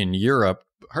recession in Europe.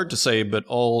 Hard to say, but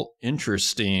all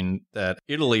interesting that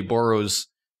Italy borrows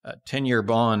a 10-year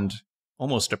bond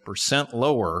almost 1%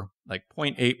 lower, like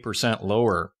 0.8%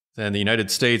 lower than the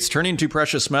United States. Turning to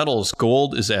precious metals,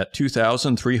 gold is at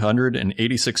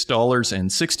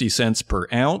 $2,386.60 per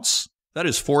ounce. That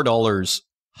is $4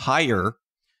 higher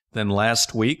than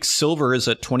last week. Silver is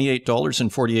at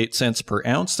 $28.48 per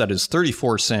ounce. That is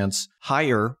 34 cents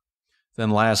higher than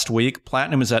last week.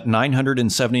 Platinum is at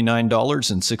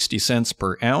 $979.60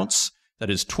 per ounce. That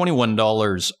is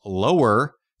 $21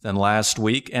 lower than last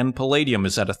week. And palladium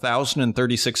is at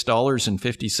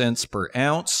 $1,036.50 per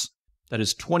ounce. That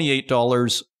is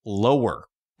 $28 lower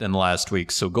than last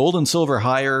week. So gold and silver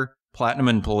higher, platinum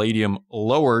and palladium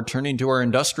lower. Turning to our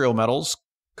industrial metals,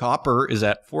 copper is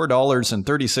at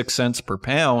 $4.36 per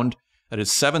pound. That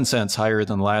is 7 cents higher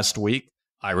than last week.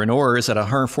 Iron ore is at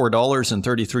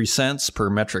 $104.33 per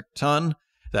metric ton.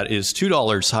 That is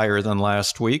 $2 higher than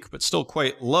last week, but still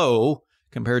quite low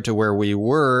compared to where we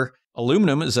were.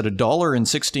 Aluminum is at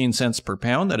 $1.16 per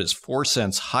pound. That is 4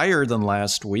 cents higher than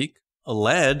last week.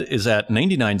 Lead is at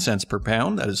 99 cents per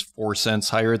pound. That is 4 cents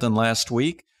higher than last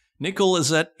week. Nickel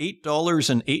is at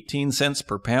 $8.18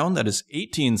 per pound. That is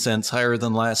 18 cents higher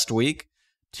than last week.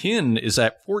 Tin is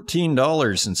at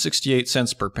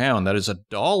 $14.68 per pound. That is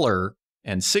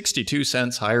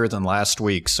 $1.62 higher than last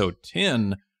week. So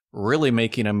tin really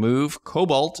making a move.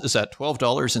 Cobalt is at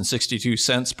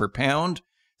 $12.62 per pound.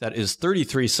 That is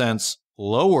 33 cents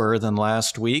lower than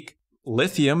last week.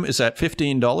 Lithium is at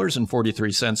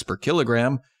 $15.43 per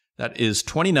kilogram. That is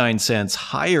 29 cents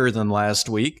higher than last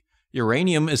week.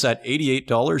 Uranium is at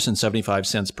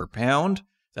 $88.75 per pound.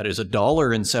 That is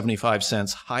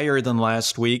 $1.75 higher than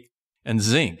last week. And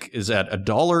zinc is at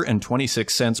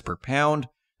 $1.26 per pound.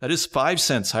 That is 5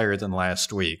 cents higher than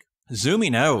last week.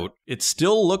 Zooming out, it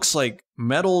still looks like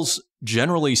metals,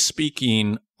 generally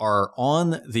speaking, are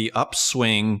on the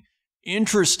upswing.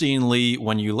 Interestingly,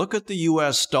 when you look at the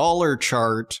US dollar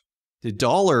chart, the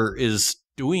dollar is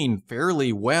doing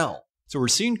fairly well. So we're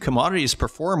seeing commodities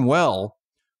perform well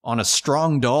on a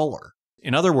strong dollar.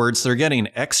 In other words, they're getting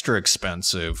extra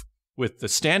expensive, with the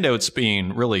standouts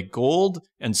being really gold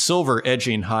and silver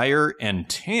edging higher, and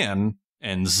tin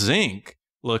and zinc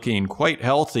looking quite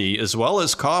healthy, as well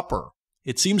as copper.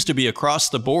 It seems to be across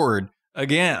the board,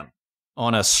 again,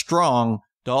 on a strong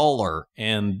dollar,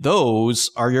 and those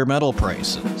are your metal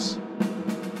prices.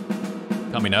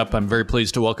 Coming up, I'm very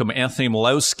pleased to welcome Anthony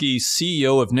Milewski,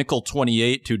 CEO of Nickel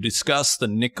 28, to discuss the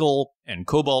nickel and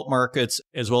cobalt markets,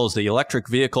 as well as the electric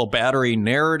vehicle battery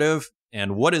narrative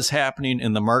and what is happening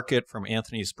in the market from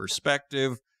Anthony's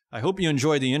perspective. I hope you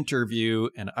enjoy the interview,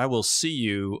 and I will see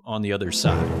you on the other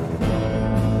side.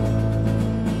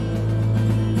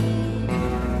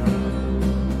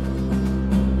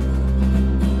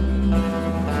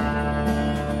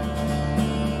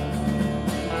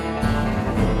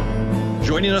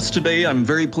 Joining us today, I'm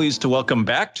very pleased to welcome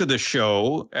back to the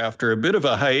show after a bit of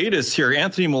a hiatus here,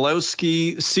 Anthony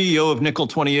Milewski, CEO of Nickel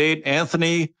 28.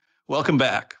 Anthony, welcome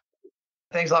back.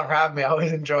 Thanks a lot for having me. I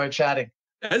always enjoy chatting.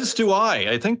 As do I.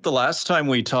 I think the last time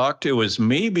we talked, it was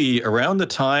maybe around the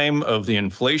time of the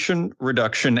Inflation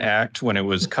Reduction Act when it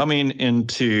was coming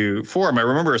into form. I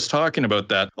remember us talking about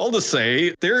that. All to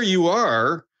say, there you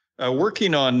are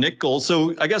working on nickel.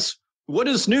 So I guess, what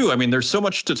is new? I mean, there's so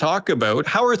much to talk about.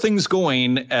 How are things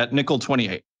going at Nickel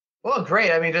 28? Well,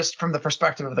 great. I mean, just from the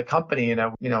perspective of the company,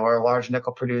 we're a large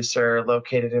nickel producer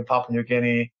located in Papua New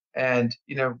Guinea, and,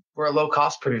 we're a low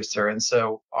cost producer. And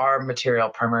so our material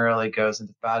primarily goes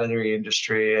into the battery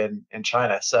industry in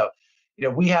China. So,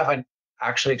 we haven't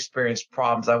actually experienced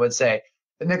problems. I would say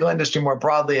the nickel industry more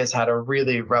broadly has had a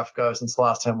really rough go since the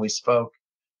last time we spoke.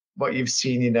 What you've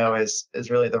seen, is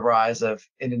really the rise of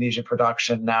Indonesian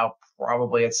production, now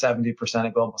probably at 70%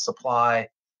 of global supply,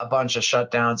 a bunch of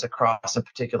shutdowns across, in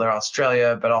particular,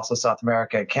 Australia, but also South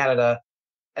America and Canada.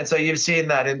 And so you've seen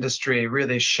that industry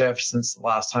really shift since the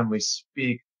last time we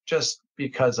speak, just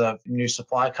because of new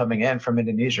supply coming in from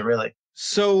Indonesia, really.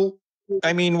 So,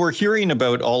 I mean, we're hearing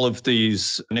about all of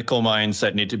these nickel mines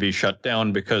that need to be shut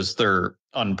down because they're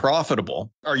unprofitable.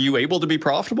 Are you able to be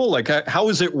profitable? Like, how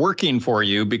is it working for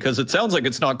you? Because it sounds like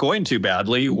it's not going too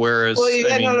badly. Whereas, for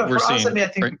us, seeing, I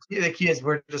think the key is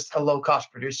we're just a low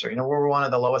cost producer. We're one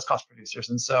of the lowest cost producers.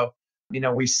 And so,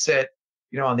 we sit,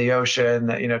 on the ocean,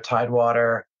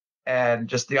 tidewater, and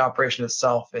just the operation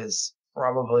itself is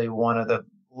probably one of the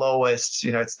lowest,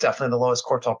 it's definitely the lowest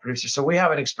quartile producer. So we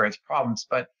haven't experienced problems.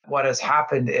 But what has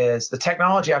happened is the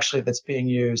technology actually that's being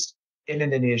used in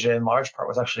Indonesia in large part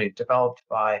was actually developed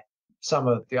by some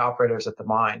of the operators at the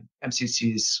mine,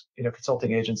 MCCs,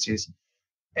 consulting agencies.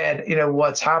 And,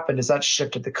 what's happened is that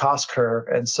shifted the cost curve.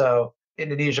 And so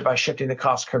Indonesia, by shifting the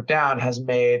cost curve down, has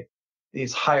made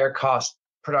these higher cost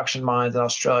production mines in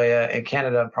Australia and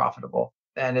Canada unprofitable.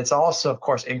 And it's also, of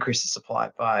course, increased the supply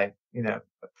by, a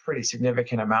pretty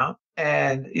significant amount.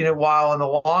 And, while in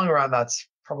the long run, that's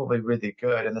probably really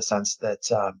good in the sense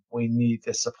that we need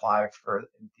this supply for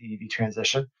the EV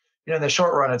transition. In the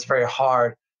short run, it's very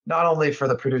hard, not only for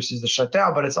the producers to shut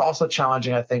down, but it's also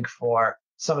challenging, I think, for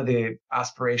some of the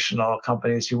aspirational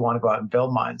companies who want to go out and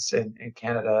build mines in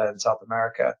Canada and South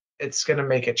America. It's going to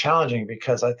make it challenging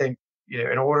because I think,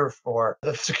 in order for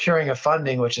the securing of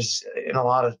funding, which is in a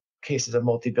lot of cases a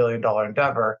multi-billion-dollar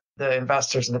endeavor, the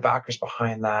investors and the backers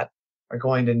behind that are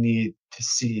going to need to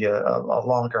see a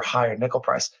longer, higher nickel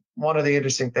price. One of the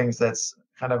interesting things that's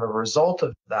kind of a result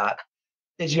of that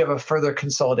is you have a further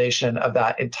consolidation of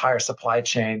that entire supply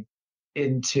chain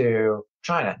into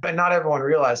China. But not everyone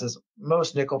realizes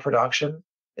most nickel production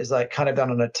is like kind of done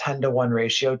on a 10-to-1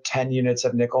 ratio, 10 units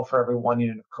of nickel for every 1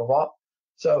 unit of cobalt.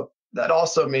 So that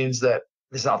also means that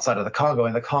this is outside of the Congo.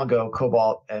 In the Congo,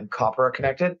 cobalt and copper are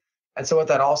connected. And so what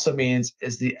that also means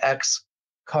is the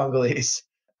ex-Congolese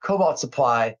cobalt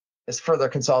supply is further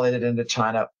consolidated into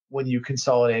China when you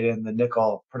consolidate in the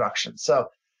nickel production. So,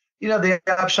 the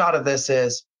upshot of this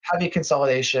is heavy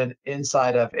consolidation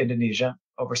inside of Indonesia,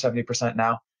 over 70%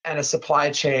 now, and a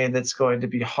supply chain that's going to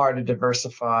be hard to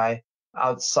diversify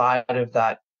outside of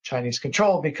that Chinese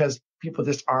control because people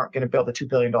just aren't going to build a $2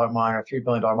 billion mine or $3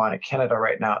 billion mine in Canada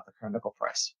right now at the current nickel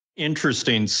price.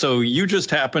 Interesting. So you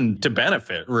just happen to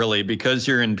benefit really because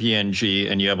you're in PNG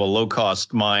and you have a low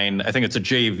cost mine. I think it's a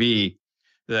JV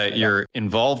that you're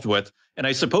involved with. And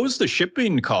I suppose the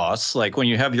shipping costs, like when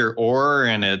you have your ore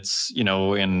and it's,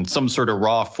 in some sort of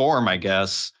raw form, I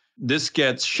guess, this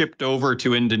gets shipped over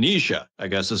to Indonesia, I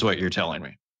guess is what you're telling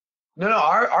me. No,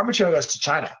 our material goes to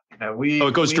China.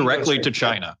 It goes directly to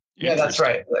China. Yeah, that's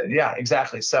right. Yeah,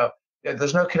 exactly. So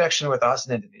there's no connection with us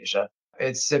in Indonesia.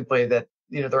 It's simply that,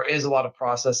 there is a lot of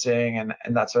processing and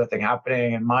that sort of thing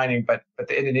happening and mining, but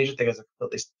the Indonesian thing is a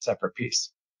completely separate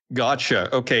piece. Gotcha.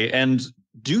 Okay. And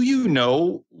do you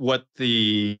know what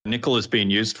the nickel is being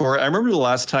used for? I remember the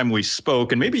last time we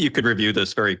spoke, and maybe you could review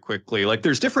this very quickly. Like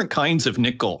there's different kinds of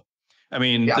nickel. I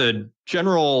mean, the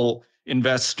general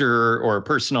investor or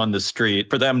person on the street,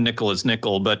 for them, nickel is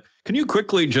nickel. But can you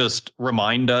quickly just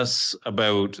remind us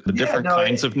about the different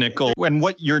kinds of nickel and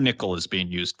what your nickel is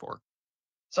being used for?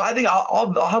 So I think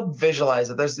I'll help visualize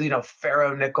it. There's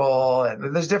ferro nickel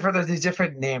and there's these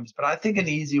different names, but I think an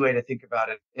easy way to think about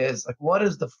it is like what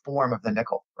is the form of the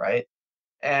nickel, right?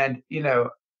 And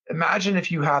imagine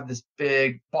if you have this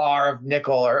big bar of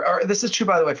nickel, or this is true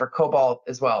by the way for cobalt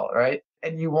as well, right?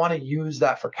 And you want to use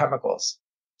that for chemicals.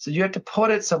 So you have to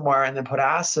put it somewhere and then put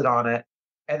acid on it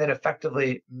and then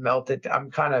effectively melt it. I'm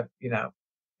kind of,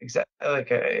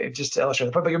 just to illustrate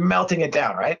the point, but you're melting it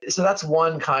down, right? So that's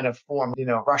one kind of form.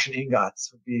 Russian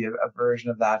ingots would be a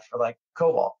version of that for like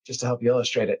cobalt, just to help you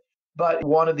illustrate it. But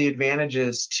one of the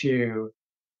advantages to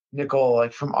nickel,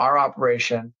 like from our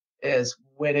operation, is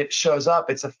when it shows up,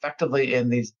 it's effectively in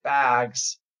these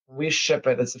bags. When we ship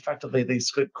it, it's effectively these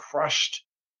good crushed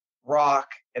rock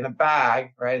in a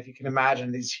bag, right? If you can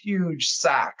imagine these huge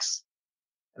sacks.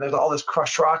 And there's all this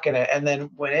crushed rock in it. And then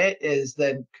when it is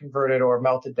then converted or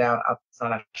melted down, it's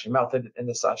not actually melted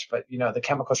into such, but the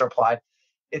chemicals are applied.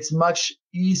 It's much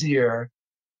easier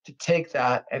to take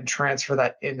that and transfer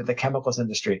that into the chemicals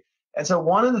industry. And so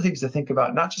one of the things to think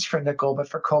about, not just for nickel, but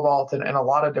for cobalt and a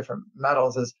lot of different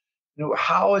metals is,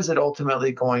 how is it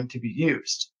ultimately going to be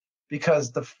used?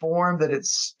 Because the form that it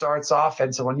starts off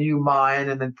in, so when you mine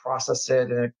and then process it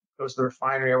and it goes to the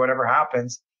refinery or whatever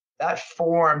happens, that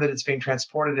form that it's being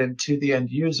transported into the end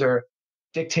user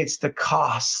dictates the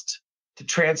cost to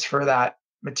transfer that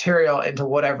material into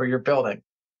whatever you're building.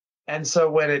 And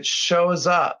so when it shows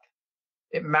up,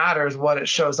 it matters what it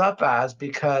shows up as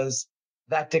because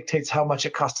that dictates how much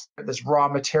it costs this raw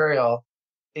material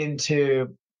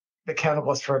into the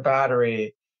chemicals for a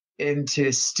battery,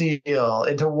 into steel,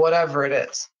 into whatever it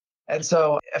is. And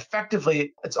so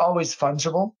effectively, it's always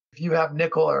fungible. If you have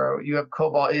nickel or you have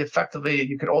cobalt, effectively,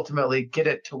 you could ultimately get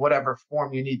it to whatever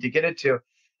form you need to get it to.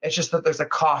 It's just that there's a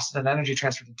cost and an energy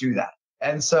transfer to do that.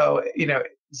 And so,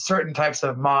 certain types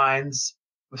of mines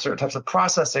with certain types of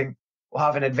processing will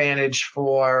have an advantage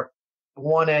for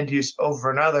one end use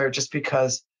over another just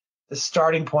because the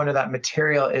starting point of that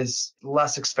material is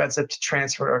less expensive to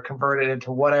transfer or convert it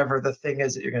into whatever the thing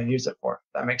is that you're going to use it for.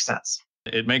 That makes sense.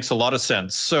 It makes a lot of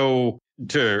sense. So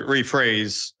to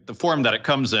rephrase, the form that it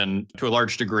comes in to a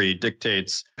large degree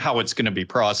dictates how it's going to be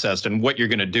processed and what you're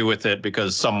going to do with it,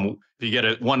 because if you get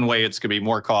it one way, it's going to be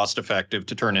more cost effective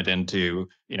to turn it into,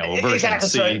 a version exactly.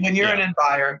 C. So when you're an end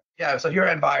buyer, so if you're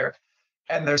an end buyer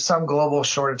and there's some global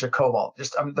shortage of cobalt,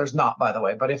 there's not, by the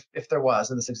way, but if there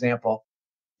was in this example,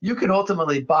 you could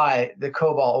ultimately buy the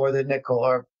cobalt or the nickel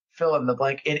or fill in the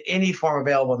blank in any form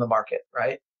available in the market,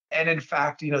 right? And in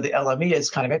fact, the LME is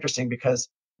kind of interesting because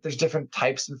there's different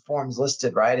types and forms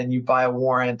listed, right? And you buy a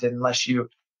warrant, and unless you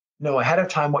know ahead of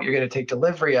time what you're going to take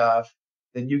delivery of,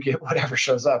 then you get whatever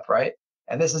shows up, right?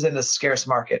 And this is in a scarce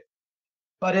market.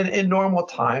 But in normal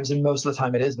times, and most of the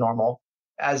time it is normal,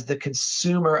 as the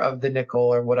consumer of the nickel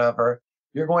or whatever,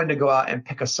 you're going to go out and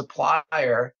pick a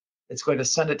supplier that's going to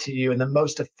send it to you in the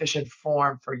most efficient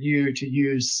form for you to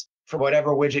use for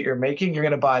whatever widget you're making, you're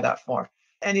going to buy that form.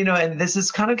 And, and this is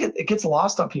kind of, it gets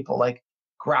lost on people, like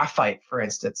graphite, for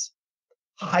instance,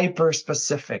 hyper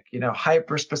specific,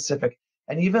 hyper specific.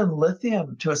 And even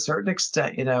lithium to a certain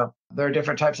extent, there are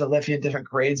different types of lithium, different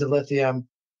grades of lithium.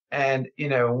 And,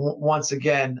 once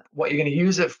again, what you're going to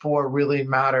use it for really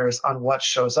matters on what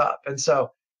shows up. And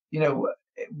so,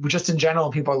 just in general,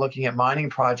 people are looking at mining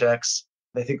projects.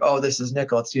 They think, oh, this is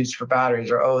nickel, it's used for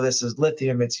batteries, or oh, this is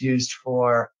lithium, it's used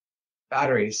for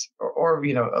batteries, or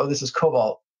oh, this is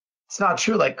cobalt. It's not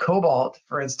true. Like cobalt,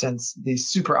 for instance, the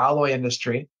super alloy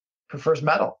industry prefers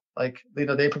metal. Like,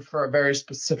 they prefer a very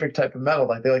specific type of metal,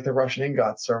 like they like the Russian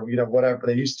ingots or, whatever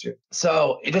they used to.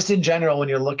 So just in general, when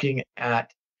you're looking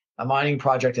at a mining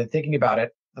project and thinking about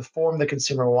it, the form the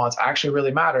consumer wants actually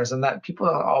really matters. And that people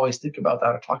don't always think about that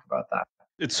or talk about that.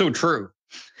 It's so true.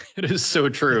 It is so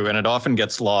true. And it often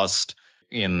gets lost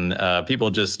in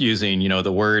people just using,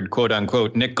 the word quote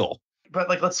unquote nickel. But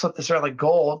like, let's flip this around, like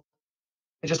gold,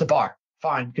 it's just a bar.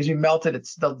 Fine, because you melt it.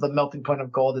 It's the melting point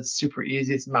of gold. It's super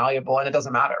easy. It's malleable, and it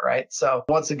doesn't matter, right? So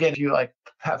once again,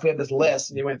 if we had this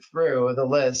list and you went through the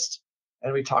list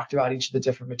and we talked about each of the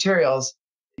different materials,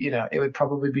 it would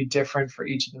probably be different for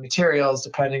each of the materials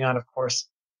depending on, of course,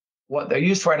 what they're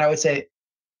used for. And I would say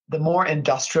the more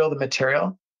industrial the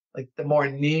material, like the more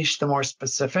niche, the more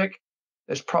specific,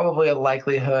 there's probably a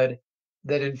likelihood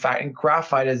that, in fact, and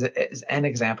graphite is an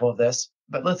example of this,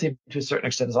 but lithium to a certain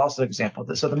extent is also an example of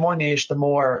this. So the more niche, the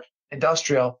more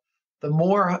industrial, the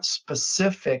more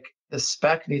specific the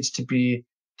spec needs to be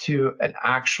to an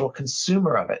actual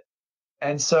consumer of it.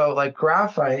 And so like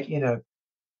graphite,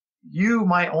 you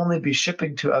might only be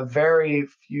shipping to a very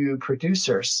few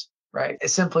producers, right?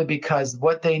 It's simply because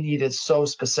what they need is so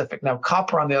specific. Now,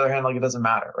 copper, on the other hand, like it doesn't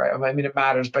matter, right? I mean, it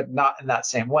matters, but not in that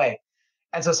same way.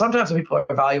 And so sometimes when people are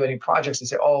evaluating projects, they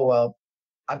say, oh, well,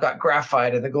 I've got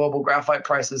graphite and the global graphite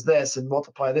price is this and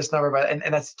multiply this number by,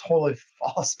 and that's totally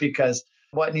false, because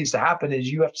what needs to happen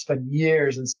is you have to spend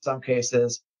years in some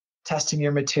cases testing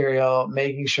your material,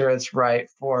 making sure it's right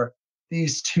for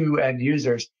these two end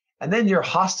users. And then you're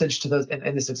hostage to those,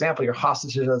 in this example, you're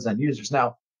hostage to those end users.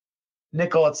 Now,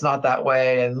 nickel, it's not that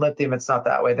way, and lithium, it's not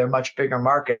that way. They're much bigger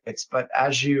markets. But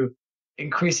as you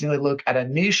increasingly look at a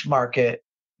niche market,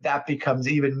 that becomes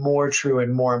even more true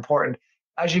and more important.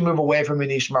 As you move away from a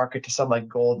niche market to some like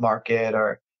gold market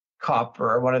or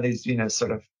copper or one of these,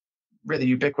 sort of really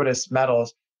ubiquitous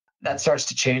metals, that starts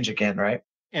to change again, right?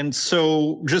 And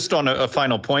so just on a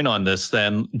final point on this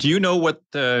then, do you know what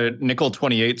the nickel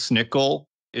 28's nickel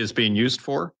is being used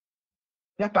for?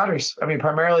 Yeah, batteries. I mean,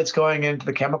 primarily it's going into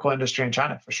the chemical industry in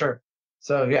China for sure.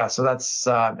 So yeah, so that's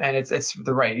and it's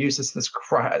the right use. It's this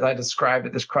as I described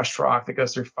it, this crushed rock that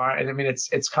goes through fire. And I mean,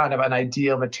 it's kind of an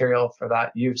ideal material for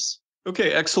that use.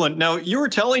 Okay, excellent. Now, you were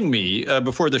telling me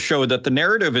before the show that the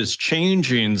narrative is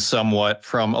changing somewhat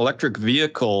from electric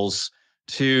vehicles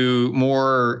to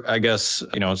more, I guess,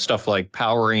 stuff like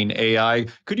powering AI.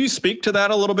 Could you speak to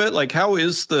that a little bit? Like, how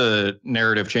is the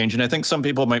narrative changing? I think some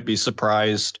people might be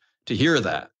surprised to hear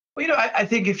that. Well, I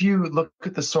think if you look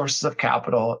at the sources of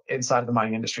capital inside of the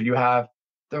mining industry, you have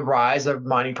the rise of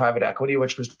mining private equity,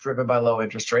 which was driven by low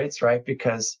interest rates, right?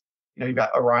 Because you've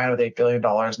got Orion with $8 billion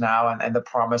now, and the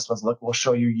promise was, look, we'll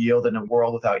show you yield in a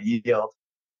world without yield.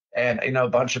 And a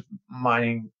bunch of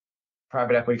mining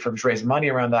private equity firms raised money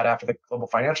around that after the global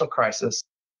financial crisis,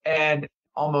 and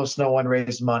almost no one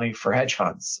raised money for hedge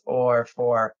funds or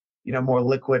for more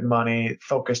liquid money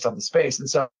focused on the space. And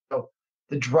so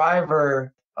the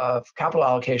driver of capital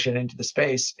allocation into the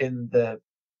space in the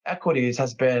equities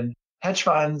has been hedge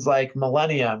funds like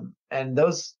Millennium, and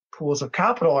those pools of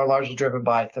capital are largely driven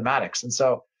by thematics. And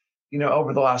so,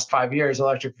 over the last 5 years,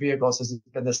 electric vehicles has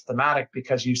been this thematic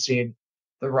because you've seen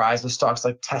the rise of stocks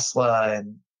like Tesla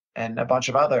and a bunch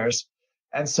of others.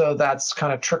 And so that's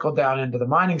kind of trickled down into the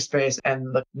mining space,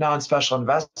 and the non-special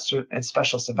investors and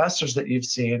specialist investors that you've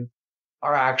seen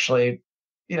are actually,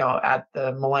 at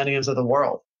the millenniums of the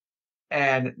world.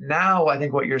 And now I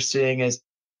think what you're seeing is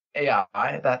AI,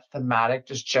 that thematic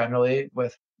just generally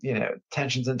with,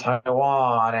 tensions in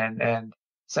Taiwan and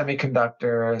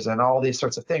semiconductors and all these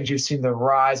sorts of things. You've seen the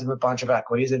rise of a bunch of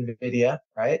equities, NVIDIA,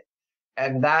 right?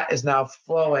 And that is now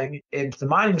flowing into the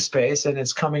mining space, and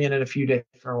it's coming in a few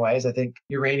different ways. I think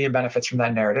uranium benefits from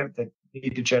that narrative that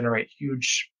need to generate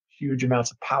huge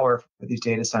amounts of power for these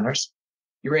data centers.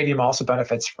 Uranium also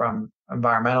benefits from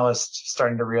environmentalists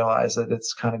starting to realize that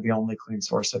it's kind of the only clean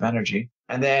source of energy.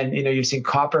 And then, you've seen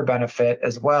copper benefit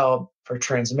as well for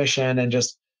transmission, and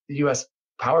just the US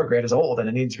power grid is old and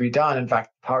it needs to be done. In fact,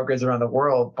 power grids around the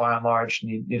world, by and large,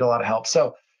 need a lot of help.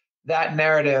 So that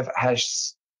narrative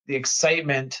has the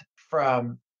excitement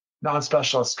from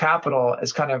non-specialist capital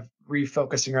is kind of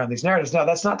refocusing around these narratives. Now,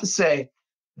 that's not to say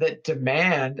that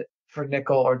demand for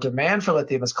nickel or demand for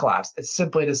lithium has collapsed. It's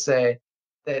simply to say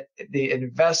that the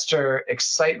investor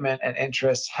excitement and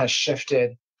interest has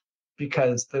shifted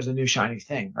because there's a new shiny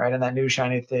thing, right? And that new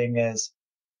shiny thing is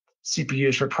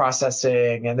CPUs for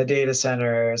processing and the data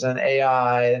centers and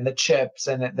AI and the chips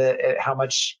and how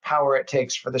much power it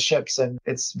takes for the chips. And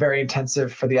it's very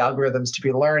intensive for the algorithms to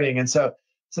be learning. And so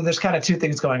there's kind of two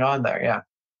things going on there. Yeah.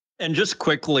 And just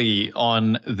quickly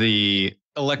on the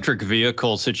electric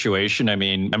vehicle situation, I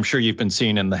mean, I'm sure you've been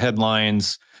seeing in the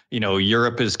headlines,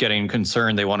 Europe is getting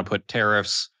concerned. They want to put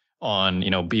tariffs on,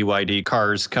 BYD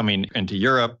cars coming into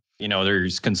Europe.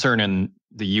 There's concern in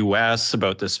the US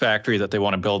about this factory that they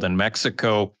want to build in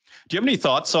Mexico. Do you have any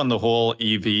thoughts on the whole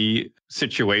EV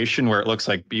situation where it looks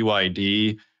like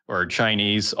BYD or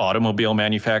Chinese automobile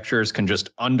manufacturers can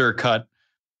just undercut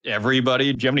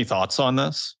everybody? Do you have any thoughts on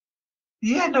this?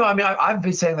 Yeah, no, I mean, I've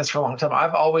been saying this for a long time.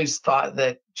 I've always thought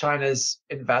that China's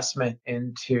investment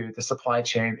into the supply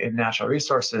chain in natural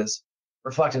resources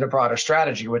reflected a broader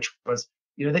strategy, which was,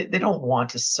 they don't want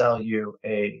to sell you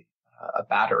a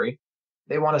battery.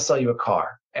 They want to sell you a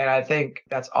car. And I think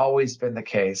that's always been the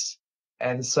case.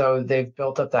 And so they've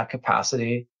built up that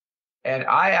capacity. And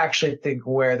I actually think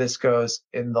where this goes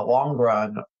in the long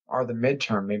run or the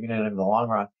midterm, maybe not in the long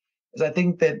run, is I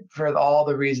think that for all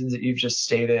the reasons that you've just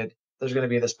stated, there's going to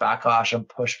be this backlash and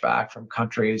pushback from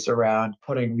countries around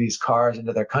putting these cars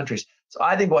into their countries. So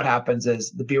I think what happens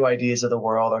is the BYDs of the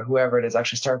world or whoever it is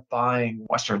actually start buying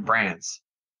Western brands.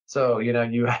 So,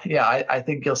 I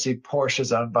think you'll see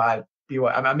Porsches owned by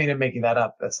BYD. I mean, I'm making that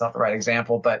up. That's not the right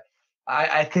example, but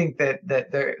I think that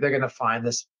they're going to find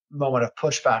this moment of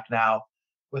pushback now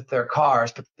with their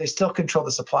cars, but they still control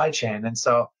the supply chain. And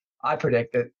so I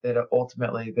predict that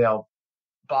ultimately they'll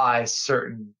buy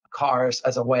certain cars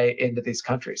as a way into these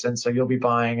countries. And so you'll be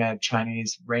buying a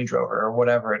Chinese Range Rover or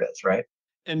whatever it is, right?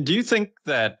 And do you think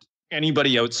that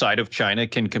anybody outside of China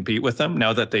can compete with them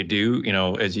now that they do,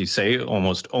 as you say,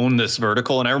 almost own this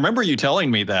vertical? And I remember you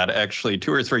telling me that actually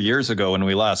 2 or 3 years ago when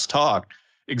we last talked,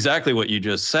 exactly what you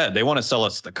just said. They want to sell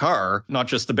us the car, not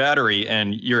just the battery.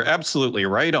 And you're absolutely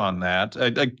right on that.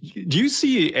 Do you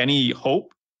see any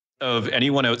hope of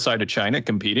anyone outside of China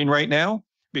competing right now?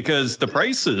 Because the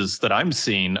prices that I'm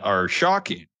seeing are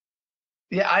shocking.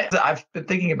 Yeah, I've been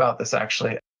thinking about this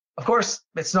actually. Of course,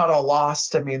 it's not all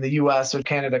lost. I mean, the US or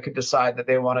Canada could decide that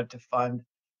they wanted to fund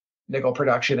nickel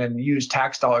production and use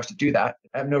tax dollars to do that.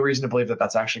 I have no reason to believe that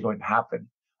that's actually going to happen.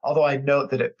 Although I note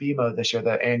that at BMO this year,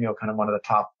 the annual kind of one of the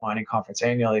top mining conference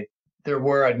annually, there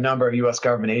were a number of US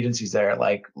government agencies there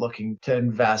like looking to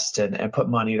invest and put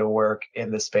money to work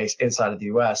in the space inside of the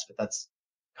US, but that's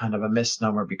kind of a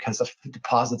misnomer because of the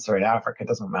deposits are in Africa. It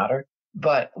doesn't matter.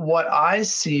 But what I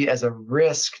see as a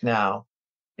risk now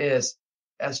is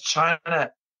as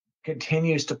China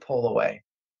continues to pull away,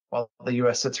 while the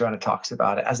US sits around and talks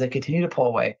about it, as they continue to pull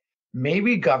away,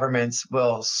 maybe governments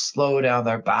will slow down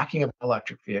their backing of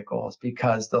electric vehicles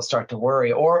because they'll start to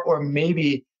worry, or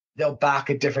maybe they'll back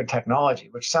a different technology,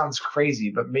 which sounds crazy,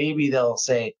 but maybe they'll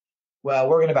say, well,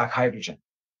 we're going to back hydrogen,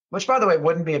 which by the way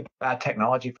wouldn't be a bad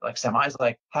technology for like semis,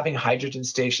 like having hydrogen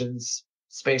stations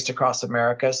spaced across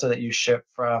America so that you ship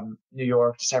from New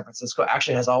York to San Francisco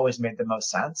actually has always made the most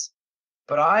sense.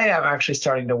 But I am actually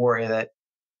starting to worry that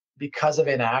because of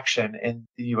inaction in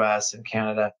the US and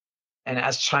Canada, and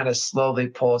as China slowly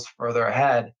pulls further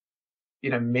ahead,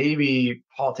 maybe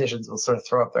politicians will sort of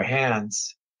throw up their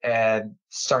hands and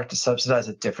start to subsidize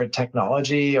a different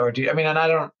technology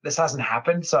and this hasn't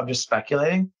happened, so I'm just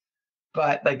speculating.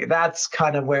 But like that's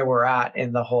kind of where we're at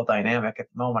in the whole dynamic at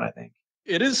the moment, I think.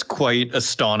 It is quite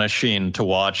astonishing to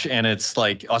watch. And it's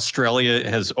like Australia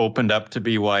has opened up to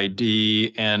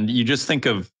BYD, and you just think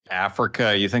of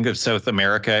Africa, you think of South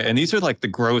America, and these are like the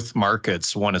growth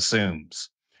markets one assumes,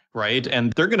 right?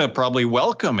 And they're going to probably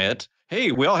welcome it.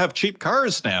 Hey, we all have cheap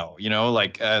cars now,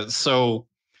 so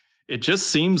it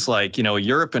just seems like,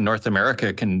 Europe and North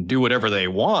America can do whatever they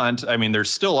want. I mean, there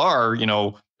still are,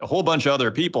 a whole bunch of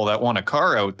other people that want a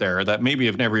car out there that maybe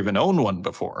have never even owned one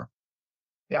before.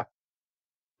 Yeah.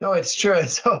 No, it's true.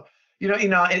 So,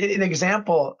 an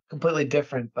example completely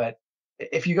different, but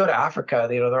if you go to Africa,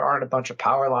 there aren't a bunch of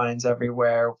power lines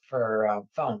everywhere for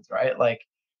phones, right? Like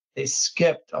they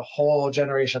skipped a whole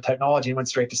generation of technology and went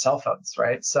straight to cell phones,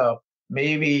 right? So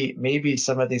maybe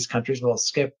some of these countries will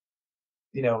skip,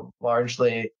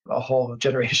 largely a whole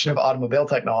generation of automobile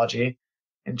technology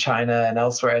in China and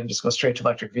elsewhere and just go straight to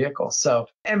electric vehicles. So,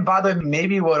 and by the way,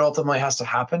 maybe what ultimately has to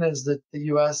happen is that the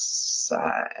US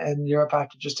and Europe have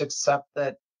to just accept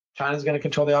that China's going to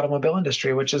control the automobile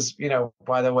industry, which is,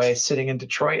 by the way, sitting in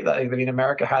Detroit. I mean,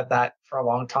 America had that for a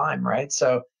long time, right?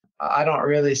 So I don't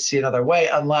really see another way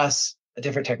unless a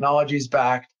different technology is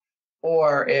backed,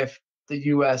 or if the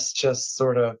US just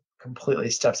sort of completely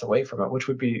steps away from it, which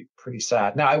would be pretty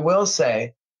sad. Now, I will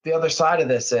say the other side of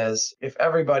this is if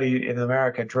everybody in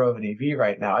America drove an EV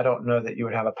right now, I don't know that you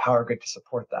would have a power grid to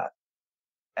support that.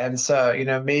 And so,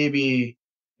 maybe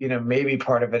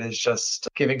part of it is just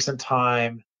giving some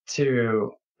time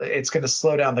to, it's going to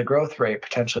slow down the growth rate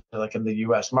potentially, like in the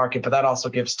US market, but that also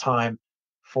gives time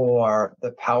for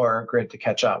the power grid to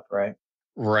catch up, right?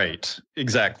 Right,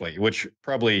 exactly, which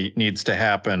probably needs to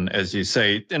happen, as you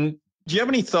say. And do you have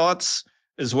any thoughts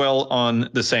as well on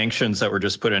the sanctions that were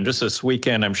just put in just this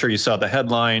weekend? I'm sure you saw the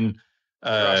headline.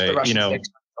 The Russian sanctions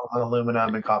on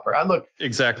aluminum and copper. I look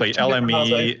Exactly, two different metals.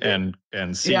 LME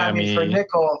and Yeah, I mean, for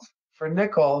CME.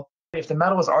 nickel, if the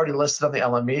metal was already listed on the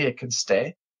LME, it can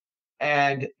stay.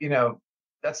 And,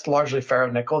 that's largely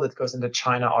ferronickel that goes into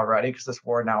China already because this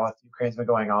war now with Ukraine's been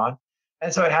going on.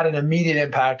 And so it had an immediate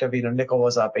impact of, nickel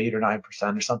was up 8 or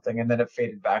 9% or something, and then it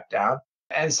faded back down.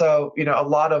 And so, a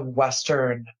lot of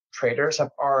Western traders have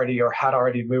already or had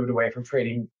already moved away from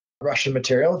trading Russian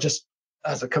material just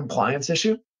as a compliance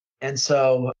issue. And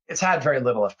so it's had very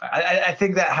little effect. I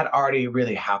think that had already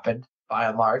really happened by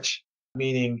and large,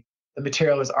 meaning the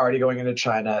material was already going into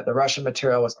China. The Russian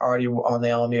material was already on the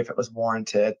LME if it was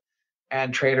warranted.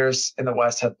 And traders in the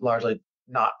West had largely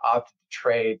not opted to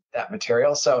trade that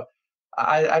material. So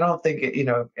I don't think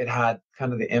it had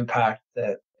kind of the impact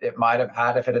that it might have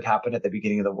had if it had happened at the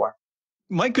beginning of the war.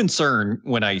 My concern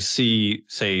when I see,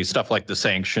 say, stuff like the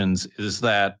sanctions is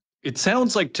that it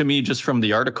sounds like to me, just from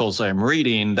the articles I'm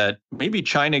reading, that maybe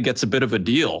China gets a bit of a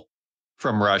deal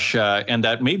from Russia and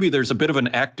that maybe there's a bit of an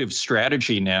active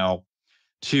strategy now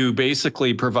to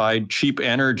basically provide cheap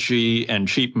energy and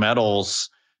cheap metals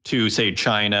to, say,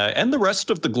 China and the rest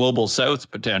of the global South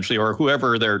potentially, or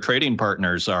whoever their trading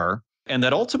partners are. And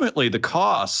that ultimately the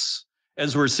costs,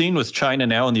 as we're seeing with China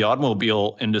now in the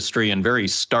automobile industry in very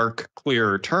stark,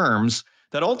 clear terms,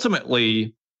 that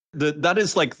ultimately that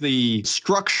is like the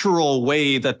structural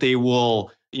way that they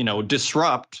will,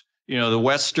 disrupt, the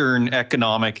Western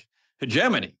economic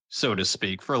hegemony, so to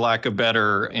speak, for lack of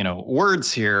better,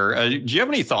 words here. Do you have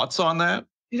any thoughts on that?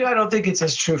 I don't think it's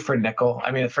as true for nickel.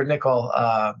 I mean, for nickel,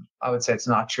 I would say it's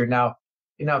not true. Now,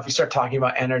 if you start talking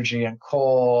about energy and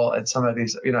coal and some of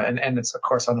these, and it's of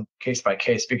course on a case by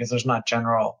case because there's not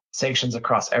general sanctions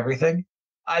across everything.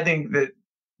 I think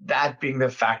that being the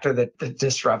factor that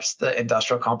disrupts the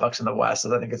industrial complex in the West,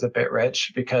 I think is a bit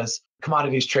rich because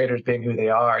commodities traders being who they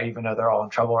are, even though they're all in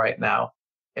trouble right now,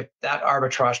 if that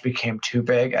arbitrage became too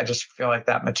big, I just feel like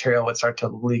that material would start to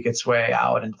leak its way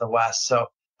out into the West. So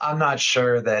I'm not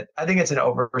sure that, I think it's an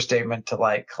overstatement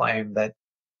to claim that,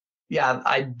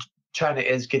 China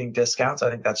is getting discounts. I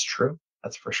think that's true.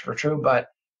 That's for sure true. But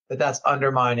that's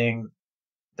undermining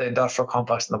the industrial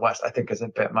complex in the West, I think is a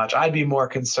bit much. I'd be more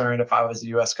concerned if I was the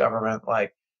US government,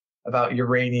 about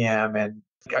uranium and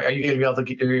are you going to be able to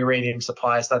get your uranium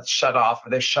supplies that's shut off or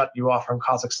they shut you off from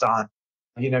Kazakhstan?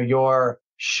 You're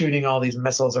shooting all these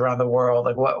missiles around the world.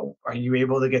 What are you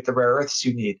able to get the rare earths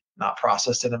you need not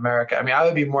processed in America? I mean, I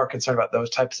would be more concerned about those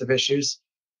types of issues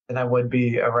than I would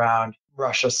be around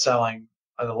Russia selling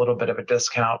a little bit of a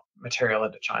discount material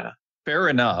into China. Fair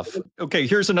enough. Okay,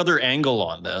 here's another angle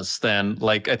on this then.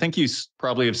 I think you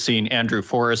probably have seen Andrew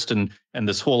Forrest and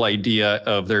this whole idea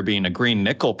of there being a green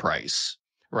nickel price,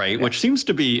 right? Yeah. Which seems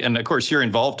to be, and of course you're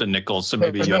involved in nickel, so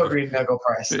maybe there's no green nickel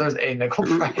price. There's a nickel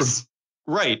price.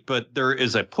 Right, but there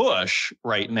is a push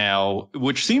right now,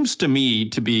 which seems to me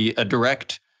to be a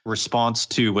direct response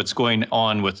to what's going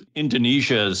on with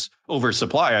Indonesia's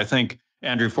oversupply. I think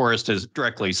Andrew Forrest has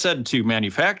directly said to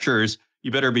manufacturers,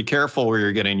 you better be careful where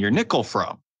you're getting your nickel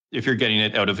from if you're getting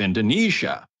it out of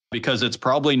Indonesia, because it's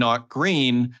probably not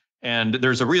green. And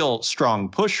there's a real strong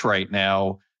push right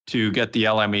now to get the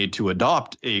LME to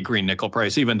adopt a green nickel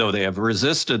price, even though they have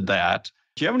resisted that.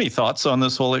 Do you have any thoughts on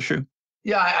this whole issue?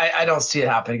 Yeah, I don't see it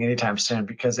happening anytime soon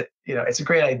because it's a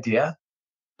great idea,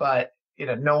 but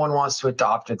no one wants to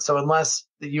adopt it. So unless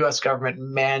the U.S. government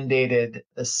mandated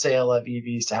the sale of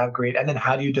EVs to have green, and then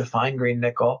how do you define green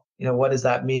nickel? What does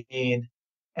that mean?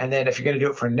 And then if you're going to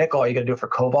do it for nickel, are you going to do it for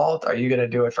cobalt? Are you going to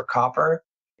do it for copper?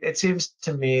 It seems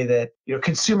to me that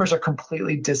consumers are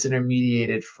completely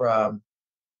disintermediated from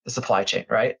the supply chain,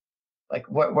 right?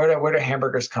 Where do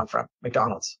hamburgers come from?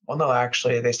 McDonald's. Well, no,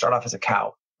 actually, they start off as a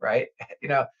cow, right?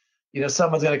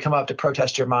 Someone's going to come up to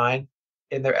protest your mind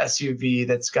in their SUV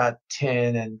that's got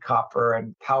tin and copper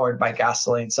and powered by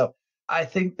gasoline. So I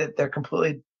think that they're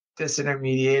completely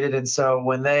disintermediated. And so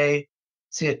when they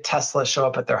see a Tesla show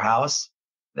up at their house,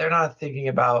 they're not thinking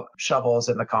about shovels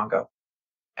in the Congo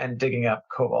and digging up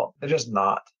cobalt. They're just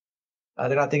not.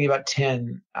 They're not thinking about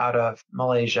tin out of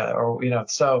Malaysia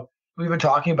so we've been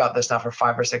talking about this now for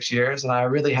 5 or 6 years, and I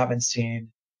really haven't seen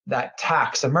that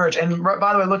tax emerge. And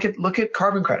by the way, look at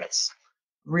carbon credits.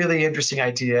 Really interesting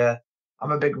idea.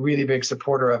 I'm a really big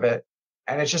supporter of it.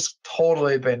 And it's just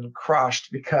totally been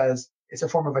crushed because it's a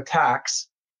form of a tax.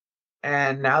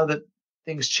 And now that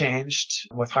things changed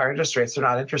with higher interest rates, they're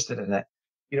not interested in it.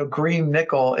 Green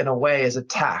nickel in a way is a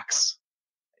tax.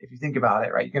 If you think about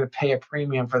it, right, you're going to pay a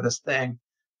premium for this thing.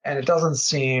 And it doesn't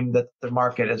seem that the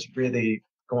market is really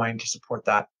going to support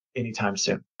that anytime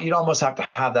soon. You'd almost have to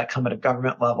have that come at a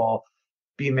government level,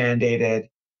 be mandated,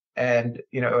 and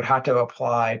it would have to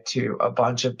apply to a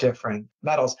bunch of different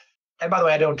metals. And by the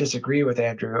way, I don't disagree with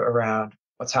Andrew around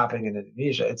what's happening in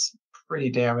Indonesia. It's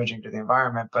pretty damaging to the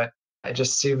environment, but it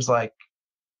just seems like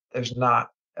there's not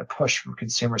a push from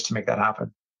consumers to make that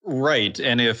happen. Right.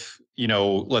 And if,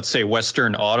 let's say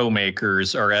Western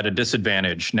automakers are at a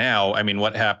disadvantage now, I mean,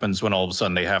 what happens when all of a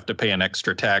sudden they have to pay an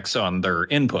extra tax on their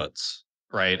inputs,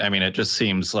 right? I mean, it just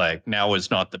seems like now is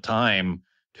not the time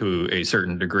to a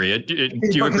certain degree. Do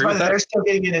you agree with that? They're still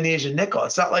getting Indonesian nickel.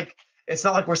 It's not like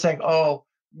we're saying, oh,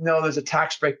 no, there's a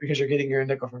tax break because you're getting your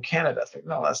nickel from Canada. It's like,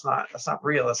 no, that's not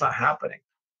real. That's not happening.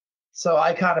 So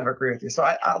I kind of agree with you. So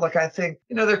I think,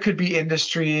 there could be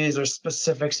industries or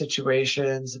specific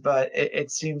situations, but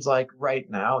it seems like right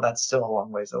now that's still a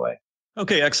long ways away.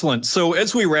 Okay, excellent. So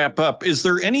as we wrap up, is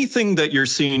there anything that you're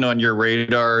seeing on your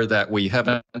radar that we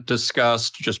haven't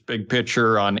discussed, just big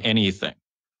picture on anything?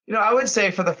 I would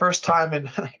say for the first time in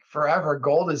forever,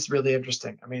 gold is really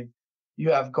interesting. I mean, you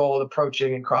have gold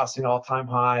approaching and crossing all-time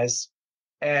highs.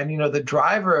 And, the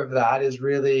driver of that is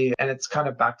really, and it's kind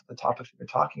of back to the topic we've been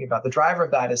talking about, the driver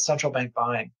of that is central bank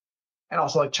buying and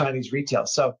also like Chinese retail.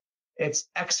 So it's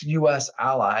ex-US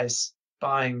allies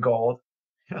buying gold.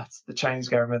 It's the Chinese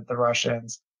government, the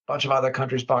Russians, a bunch of other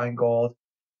countries buying gold.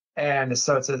 And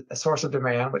so it's a source of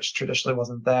demand, which traditionally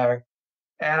wasn't there.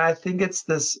 And I think it's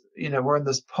this, we're in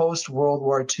this post-World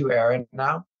War II era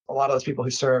now. A lot of those people who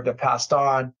served have passed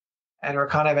on, and we're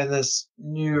kind of in this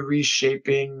new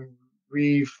reshaping,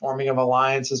 reforming of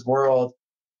alliances world.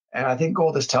 And I think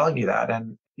gold is telling you that.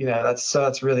 And,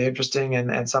 that's really interesting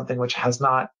and something which has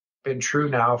not been true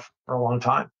now for a long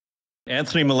time.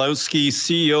 Anthony Milewski,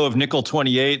 CEO of Nickel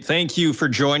 28, thank you for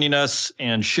joining us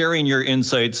and sharing your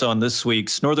insights on this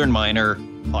week's Northern Miner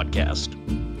podcast.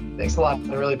 Thanks a lot.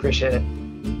 I really appreciate it.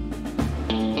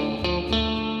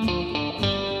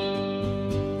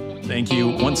 Thank you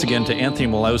once again to Anthony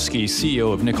Milewski,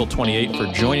 CEO of Nickel 28, for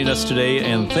joining us today.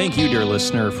 And thank you, dear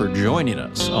listener, for joining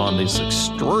us on this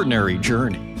extraordinary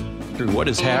journey through what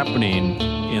is happening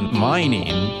in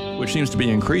mining, which seems to be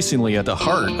increasingly at the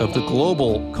heart of the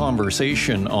global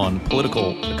conversation on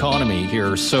political economy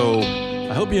here. So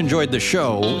I hope you enjoyed the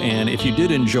show. And if you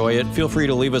did enjoy it, feel free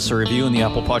to leave us a review in the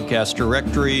Apple Podcast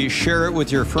directory, share it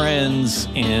with your friends.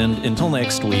 And until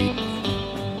next week,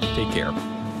 take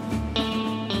care.